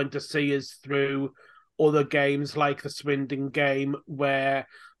it's going to see us through other games like the Swindon game, where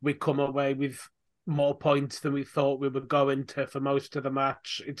we come away with more points than we thought we were going to for most of the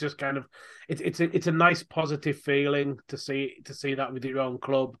match. It's just kind of it's a nice positive feeling to see that with your own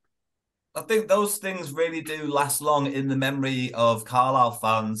club. I think those things really do last long in the memory of Carlisle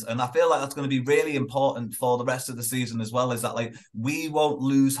fans, and I feel like that's going to be really important for the rest of the season as well. Is that like we won't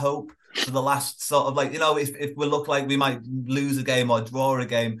lose hope for the last sort of like, you know, if we look like we might lose a game or draw a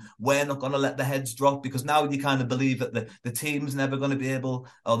game, we're not going to let the heads drop, because now you kind of believe that the team's never going to be able,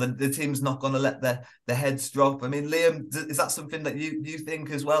 or the team's not going to let the heads drop. I mean, Liam, is that something that you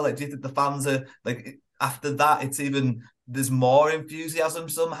think as well? Like, do you think the fans are like, after that, it's even, there's more enthusiasm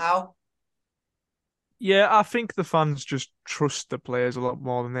somehow? Yeah, I think the fans just trust the players a lot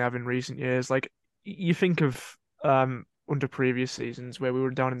more than they have in recent years. Like, you think of under previous seasons where we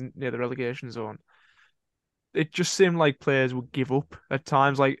were down near the relegation zone, it just seemed like players would give up at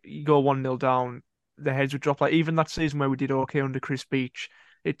times. Like, you go 1-0 down, the heads would drop. Like, even that season where we did okay under Chris Beach,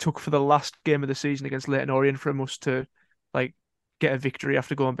 it took for the last game of the season against Leyton Orient for us to like get a victory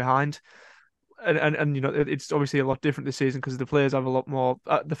after going behind. And you know, it's obviously a lot different this season because the players have a lot more,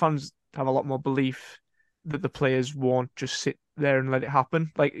 the fans have a lot more belief that the players won't just sit there and let it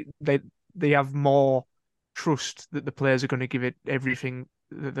happen. Like, they have more trust that the players are going to give it everything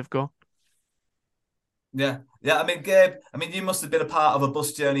that they've got. Yeah. I mean, Gabe, you must have been a part of a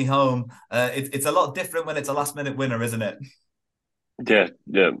bus journey home. It's a lot different when it's a last minute winner, isn't it? Yeah,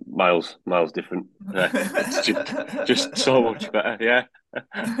 miles different. Yeah. It's just so much better. Yeah.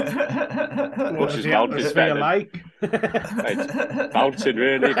 What is the atmosphere like? It's bouncing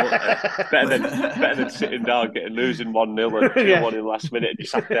really, but better than sitting down losing 1-0 and 2-1 in the last minute and you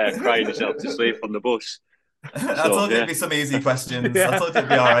sat there crying yourself to sleep on the bus. I told you it'd be some easy questions. I told you it'd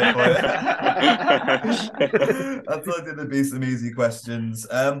be all right for you. I told you there'd be some easy questions.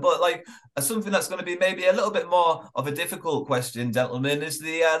 But like something that's going to be maybe a little bit more of a difficult question, gentlemen, is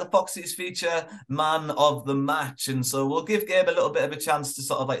the Foxes feature man of the match. And so we'll give Gabe a little bit of a chance to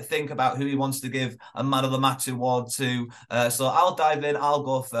sort of like think about who he wants to give a man of the match award to. So I'll dive in. I'll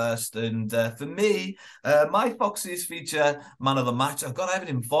go first. And for me, my Foxes feature man of the match. Oh God, I haven't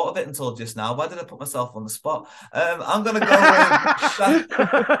even thought of it until just now. Why did I put myself on the spot? I'm gonna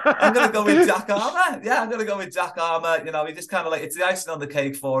go with Jack Armer. Yeah, I'm gonna go with Jack Armer. You know, he just kind of like, it's the icing on the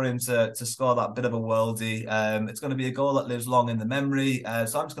cake for him to score that bit of a worldie. It's going to be a goal that lives long in the memory.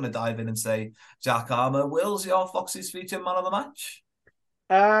 So I'm just going to dive in and say Jack Armer. Will's your Foxes feature man of the match?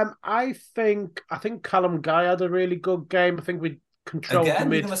 I think Callum Guy had a really good game. I think we controlled the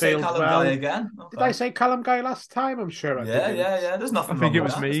midfield well. Again? Okay. Did I say Callum Guy last time? I'm sure I did. Yeah. There's nothing wrong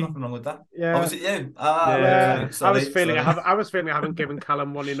with that. There's nothing wrong with that. Yeah. Oh, was it you? Yeah. Okay. Sorry, I was feeling I haven't given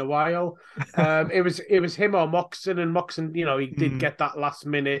Callum one in a while. It was him or Moxon, and Moxon, you know, he did get that last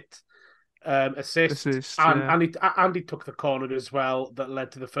minute assist and he took the corner as well that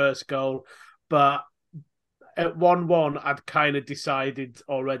led to the first goal. But at 1-1, I'd kind of decided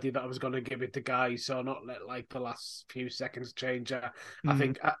already that I was going to give it to Guy, so not let like the last few seconds change. I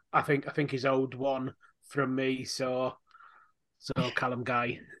think he's owed one from me, so Callum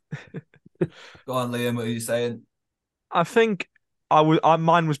Guy. Go on, Liam. What are you saying? I think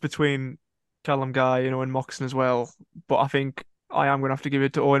mine was between Callum Guy, you know, and Moxon as well, but I think I am going to have to give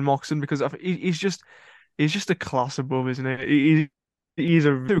it to Owen Moxon because he's just a class above, isn't he? He's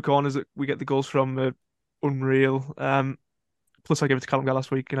a two corners that we get the goals from. Unreal. Plus, I gave it to Callum Guy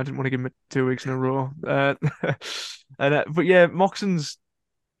last week, and I didn't want to give him it 2 weeks in a row. But yeah, Moxon's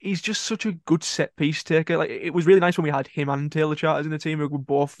he's just such a good set piece taker. Like, it was really nice when we had him and Taylor Charters in the team who were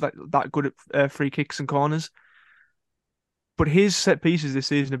both that good at free kicks and corners. But his set pieces this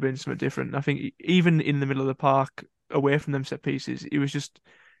season have been something different. I think even in the middle of the park, away from them set pieces, he was just,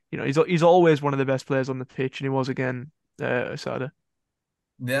 you know, he's always one of the best players on the pitch, and he was again Saturday.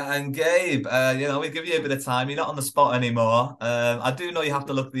 Yeah, and Gabe, you know, we give you a bit of time. You're not on the spot anymore. I do know you have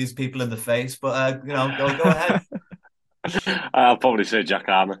to look these people in the face, but you know, go ahead. I'll probably say Jack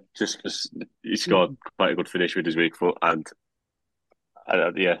Armer, just because he scored quite a good finish with his weak foot, and I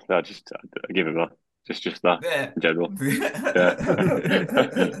give him that. Just that in general.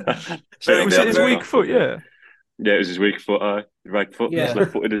 So was it his weak foot? Yeah. Yeah, it was his weak foot. Right foot. Yeah. He's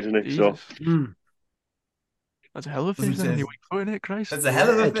left-footed, isn't he? So. That's a hell of a finish, then. Weak foot, isn't it, Christ? That's a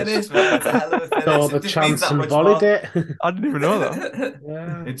hell of a finish, man. That's a hell of a finish. Oh, the chance and volleyed it. I didn't even know that.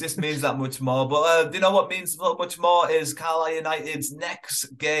 Yeah. It just means that much more. But you know what means much more is Carlisle United's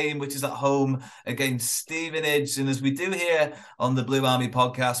next game, which is at home against Stevenage. And as we do here on the Blue Army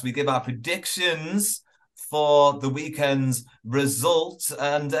podcast, we give our predictions for the weekend's result.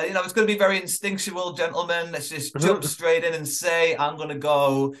 And, you know, it's going to be very instinctual, gentlemen. Let's just jump straight in and say, I'm going to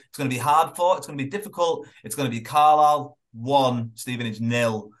go, it's going to be hard fought, it's going to be difficult. It's going to be Carlisle 1, Stevenage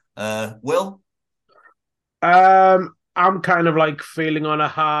 0. Will? I'm kind of like feeling on a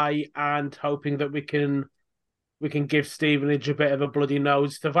high and hoping that we can give Stevenage a bit of a bloody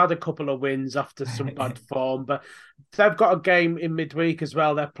nose. They've had a couple of wins after some bad form, but they've got a game in midweek as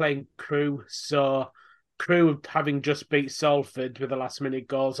well. They're playing Crewe, so Crewe having just beat Salford with a last-minute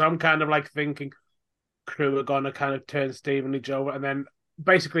goal. So I'm kind of like thinking Crewe are going to kind of turn Stevenage over, and then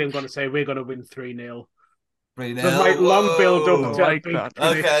basically I'm going to say we're going to win 3-0. 3-0. There's like long build up to like big that.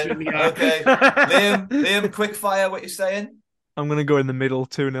 prediction, yeah. Okay. Liam, quick fire, what you saying? I'm going to go in the middle,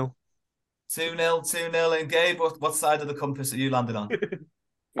 2-0. 2-0. And Gabe, what side of the compass are you landing on?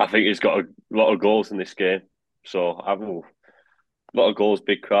 I think he's got a lot of goals in this game. So I will. A lot of goals,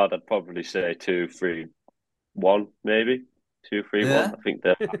 big crowd. I'd probably say 2-3-1, maybe 2-3-1. Yeah. I think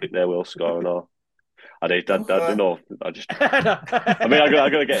they will score and all. I don't know. I mean, I got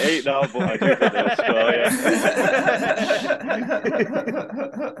to get 8 now, but I do think they'll score. Yeah.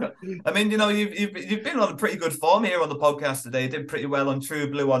 I mean, you've been on a pretty good form here on the podcast today. You did pretty well on True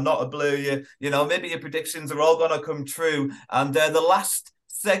Blue or Not a Blue. Maybe your predictions are all going to come true. And the last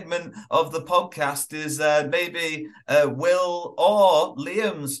segment of the podcast is maybe Will or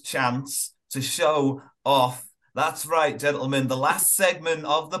Liam's chance to show off. That's right, gentlemen. The last segment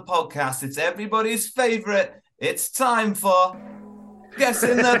of the podcast. It's everybody's favourite. It's time for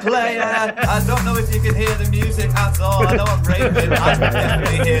Guessing the Player. I don't know if you can hear the music at all. I know I'm raving. I can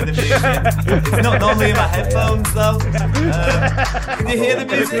definitely hear the music. It's not normally in my headphones, though. Can you hear the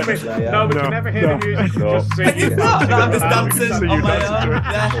music? No, we can never hear the music. Just sing. Can you not? No, I'm just dancing on my own.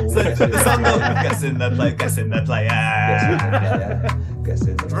 Yeah. So the song goes, Guessing the Player.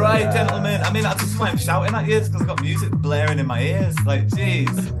 Right, gentlemen. I mean, that's just why I'm shouting at you, because I've got music blaring in my ears. Like, jeez.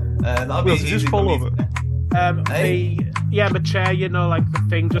 That'll be easy. Just follow it. The chair, like the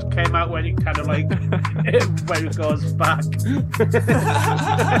thing just came out when it kind of like when it goes back.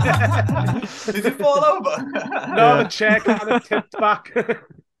 Did you fall over? No, the chair kind of tipped back.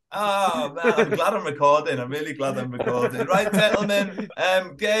 Oh man, I'm glad I'm recording. I'm really glad I'm recording. Right, gentlemen.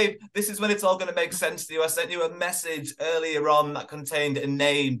 Gabe, this is when it's all going to make sense to you. I sent you a message earlier on that contained a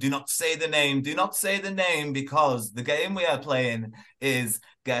name. Do not say the name. Do not say the name, because the game we are playing is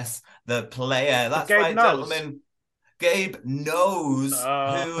Guess the Player. That's right, gentlemen. Gabe knows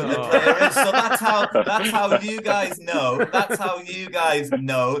who the player is, so that's how you guys know. That's how you guys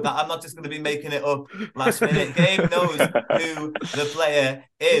know that I'm not just going to be making it up last minute. Gabe knows who the player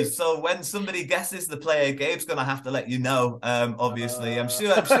is, so when somebody guesses the player, Gabe's going to have to let you know. Obviously, I'm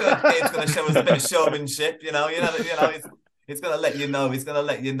sure Gabe's going to show us a bit of showmanship. He's going to let you know. He's going to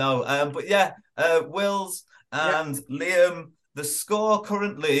let you know. But yeah, Wills and Liam. The score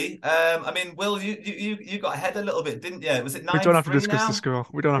currently, Will, you got ahead a little bit, didn't you? Was it 9-3 We don't have to discuss now? the score.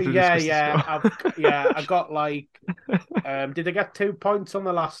 We don't have to discuss the score. I got like, did I get 2 points on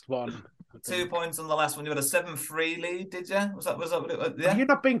the last one? 2 points on the last one. You had a 7-3 lead, did you? Was that what it was? Yeah. Have you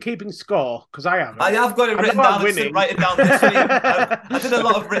not been keeping score? Because I haven't. I have got it written down. Write it down this week. I did a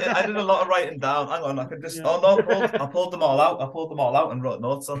lot of writing down. Hang on, I can just. Yeah. Oh no, I pulled them all out. I pulled them all out and wrote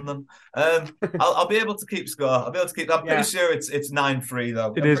notes on them. I'll be able to keep score. I'm pretty sure it's 9-3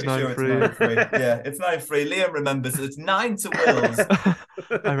 though. It is 9-3. Sure yeah, it's 9-3. Liam remembers it's 9 to Wills.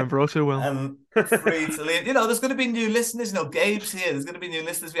 I remember also well. And 3 to Liam. There's going to be new listeners. Gabe's here. There's going to be new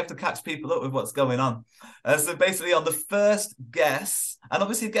listeners. We have to catch people up with what's going on. So basically, on the first guess, and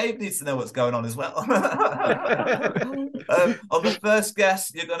obviously Gabe needs to know what's going on as well. On the first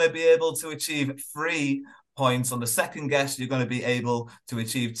guess, you're going to be able to achieve 3 points. On the second guess, you're going to be able to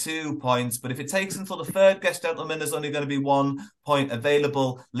achieve 2 points. But if it takes until the third guess, gentlemen, there's only going to be 1 point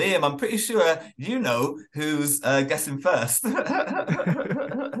available. Liam, I'm pretty sure you know who's guessing first.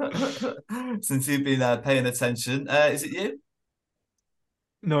 Since you've been paying attention. Is it you?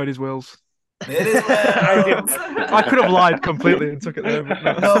 No, it is Wills. It is Wills. I could have lied completely and took it there.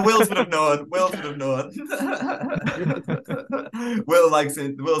 But no, Wills would have known. Wills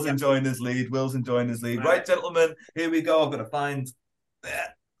enjoying his lead. Right, gentlemen, here we go. I've got to find...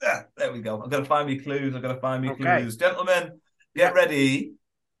 There we go. I've got to find me clues. Clues. Gentlemen, get ready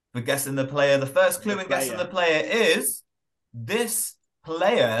for guessing the player. The first clue in guessing the player is this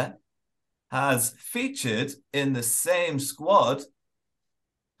player has featured in the same squad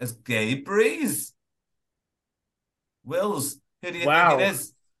as Gabe Breeze. Wills, who do you think it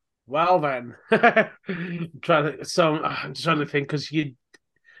is? Well then, I'm trying to think, because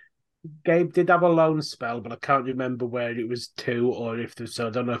Gabe did have a loan spell, but I can't remember where it was to or if there's, so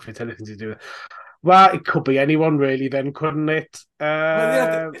I don't know if it's anything to do with it. Well, it could be anyone really then, couldn't it? You're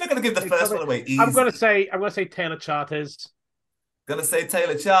not going to give the first one away easy. I'm going to say Taylor Charters. Going to say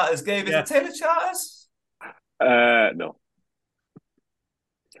Taylor Charters. Gabe, is it Taylor Charters? No.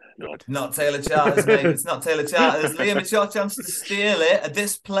 God. Not Taylor Charters, mate. It's not Taylor Charters. Liam, it's your chance to steal it.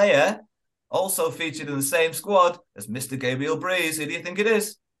 This player also featured in the same squad as Mr. Gabriel Breeze. Who do you think it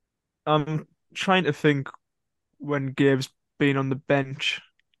is? I'm trying to think when Gabe's been on the bench.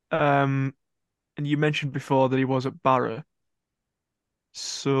 And you mentioned before that he was at Barra.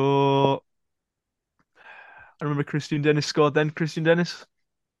 So I remember Christian Dennis scored then. Christian Dennis?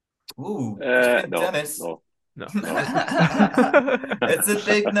 Ooh, Christian Dennis. No. It's a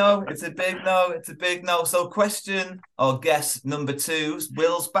big no. It's a big no. It's a big no. So question or guess number 2.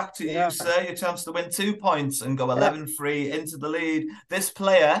 Will's back to you, sir. Your chance to win 2 points and go 11-3 into the lead. This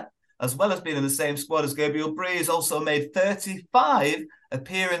player, as well as being in the same squad as Gabriel Breeze, also made 35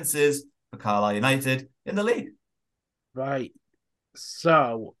 appearances for Carlisle United in the league. Right.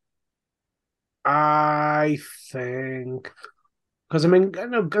 So, I think... Because, I mean, I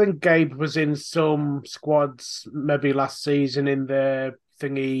think Gabe was in some squads maybe last season in the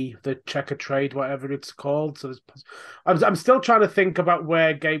thingy, the checker trade, whatever it's called. So I'm still trying to think about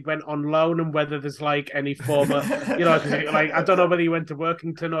where Gabe went on loan and whether there's like any former, cause like I don't know whether he went to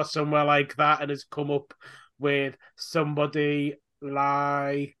Workington or somewhere like that and has come up with somebody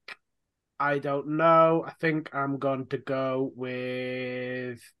like, I don't know. I think I'm going to go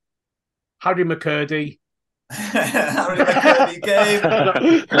with Harry McCurdy. Harry McCurdy, Gabe.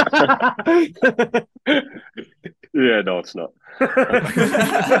 Yeah, no, it's not.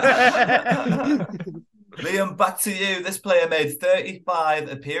 Liam, back to you. This player made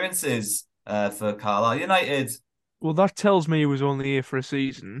 35 appearances for Carlisle United. Well, that tells me he was only here for a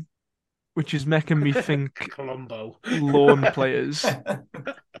season, which is making me think Colombo loan players.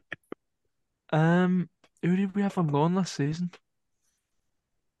 Who did we have on loan last season?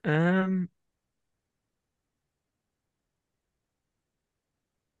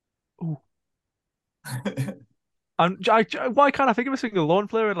 Why can't I think of a single loan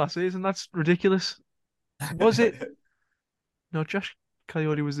player in last season? That's ridiculous. Was it? No, Josh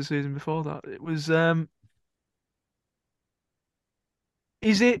Coyote was the season before that. It was.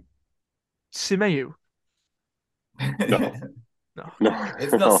 Is it Simeu? No. No.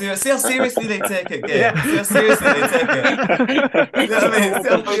 It's not serious. See how seriously they take it, Gabe. See how seriously they take it. You know what I mean? See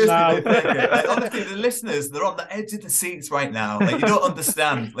how seriously they take it. Like, honestly, the listeners, they're on the edge of the seats right now. Like, you don't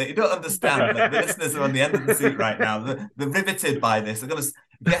understand. Like, the listeners are on the end of the seat right now. They're riveted by this. They're going to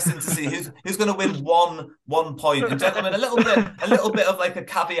guessing to see who's going to win one point. And gentlemen, a little bit of like a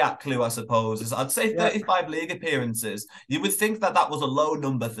caveat clue, I suppose, is I'd say 35 league appearances. You would think that was a low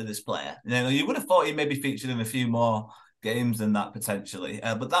number for this player. You would have thought he maybe featured in a few more games than that potentially,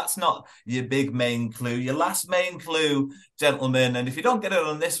 but that's not your big main clue. Your last main clue, gentlemen, and if you don't get it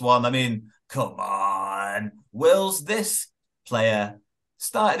on this one, I mean, come on. Will's this player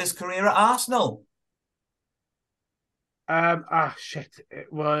started his career at Arsenal? Shit,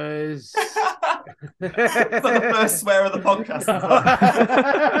 it was... It's not the first swear of the podcast.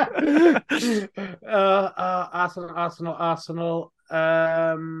 Arsenal.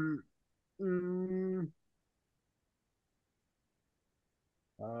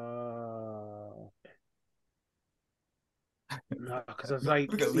 No, because I was like,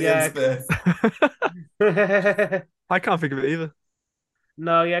 I can't think of it either.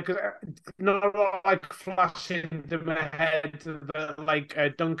 No, yeah, because not like flashing into my head that like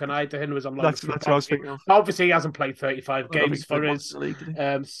Duncan Idahan was on. That's what I was thinking of. Obviously, he hasn't played 35 games for us.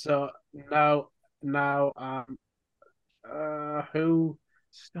 So now, who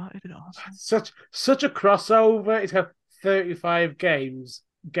started it off? Such a crossover. It's got 35 games.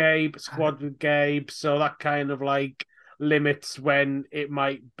 Gabe, squad with Gabe, so that kind of like limits when it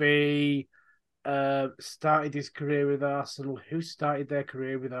might be. Started his career with Arsenal. Who started their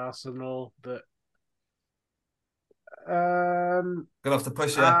career with Arsenal? That gonna have to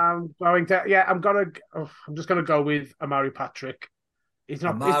push you. I'm just gonna go with Amari Patrick. He's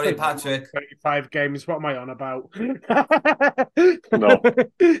not Amari Patrick. 35 games. What am I on about? No.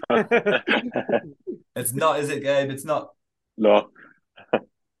 It's not, is it, Gabe? It's not. No.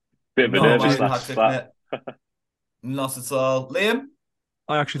 Bit of a nervous Patrick, not at all. Liam?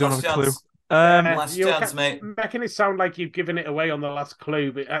 I actually don't have a clue. Last chance, mate. Making it sound like you've given it away on the last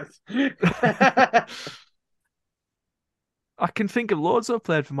clue, but I can think of loads that have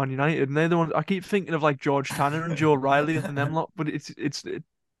played for Man United, and they're the ones I keep thinking of, like George Tanner and Joe Riley and them lot. But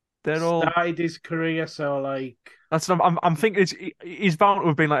they're all started his career, so like that's what I'm thinking. He's bound to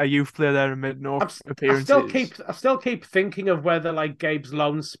have been like a youth player there and made no appearances. I still keep thinking of whether like Gabe's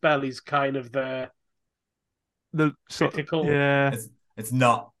loan spell is kind of the critical. Yeah, it's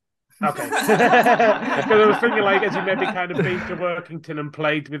not. Okay, because I was thinking like as he maybe kind of been to Workington and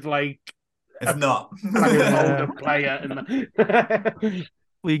played with like it's not like an older player. And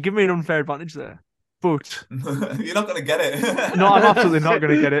Well, you give me an unfair advantage there. But you're not going to get it. No, I'm absolutely not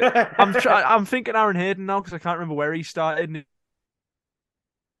going to get it. I'm thinking Aaron Hayden now because I can't remember where he started.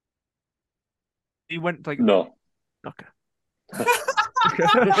 He went like no. Okay.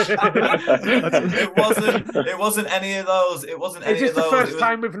 It wasn't any of those. It wasn't any of those. Is this the first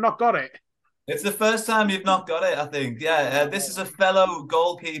time we've not got it? It's the first time you've not got it, I think. Yeah, this is a fellow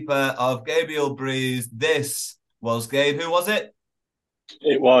goalkeeper of Gabriel Breeze. This was Gabe. Who was it?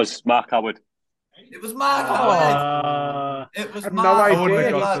 It was Mark Howard. It was Mark Howard. It was Mark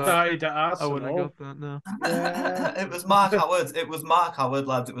Howard. I wouldn't have got that, no. It was Mark Howard. It was Mark Howard,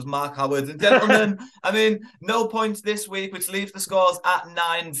 lads. It was Mark Howard. And gentlemen, I mean, no points this week, which leaves the scores at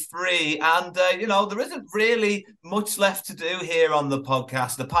 9-3. And, there isn't really much left to do here on the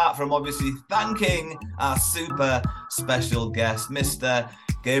podcast, apart from obviously thanking our super special guest, Mr.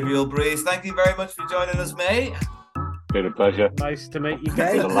 Gabriel Breeze. Thank you very much for joining us, mate. Been a pleasure. Nice to meet you,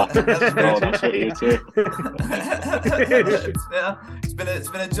 Gabe. It's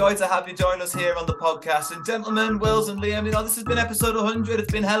been a joy to have you join us here on the podcast. And gentlemen, Wills and Liam, this has been episode 100.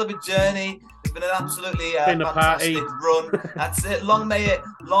 It's been a hell of a journey. It's been an absolutely fantastic run. That's it. Long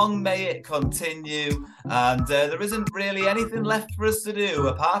may it continue. And there isn't really anything left for us to do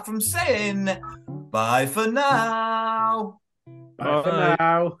apart from saying bye for now. Bye for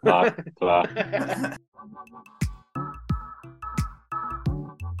now. Bye.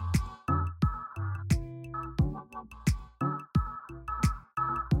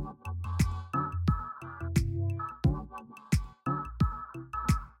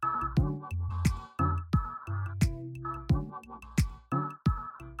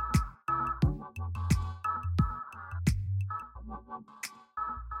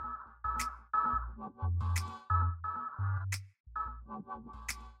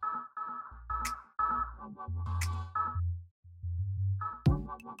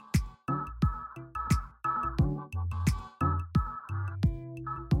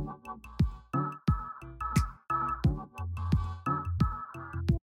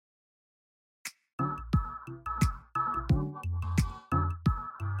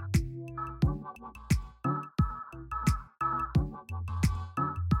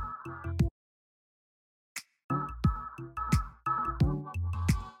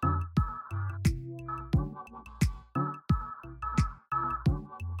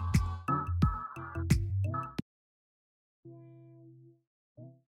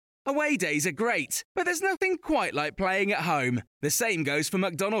 Away days are great, but there's nothing quite like playing at home. The same goes for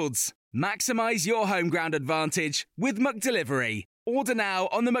McDonald's. Maximise your home ground advantage with McDelivery. Order now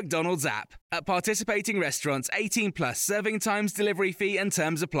on the McDonald's app. At participating restaurants, 18 plus serving times, delivery fee and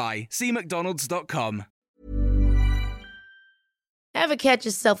terms apply. See mcdonalds.com. Ever catch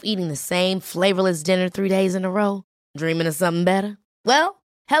yourself eating the same flavorless dinner 3 days in a row? Dreaming of something better? Well,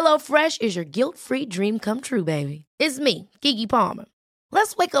 HelloFresh is your guilt-free dream come true, baby. It's me, Keke Palmer.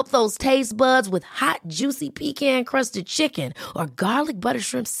 Let's wake up those taste buds with hot, juicy pecan-crusted chicken or garlic butter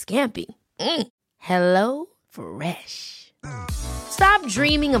shrimp scampi. Hello Fresh. Stop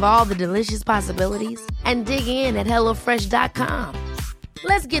dreaming of all the delicious possibilities and dig in at HelloFresh.com.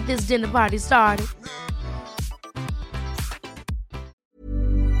 Let's get this dinner party started.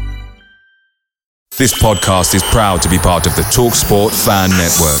 This podcast is proud to be part of the TalkSport Fan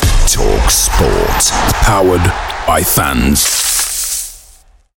Network. TalkSport. Powered by fans.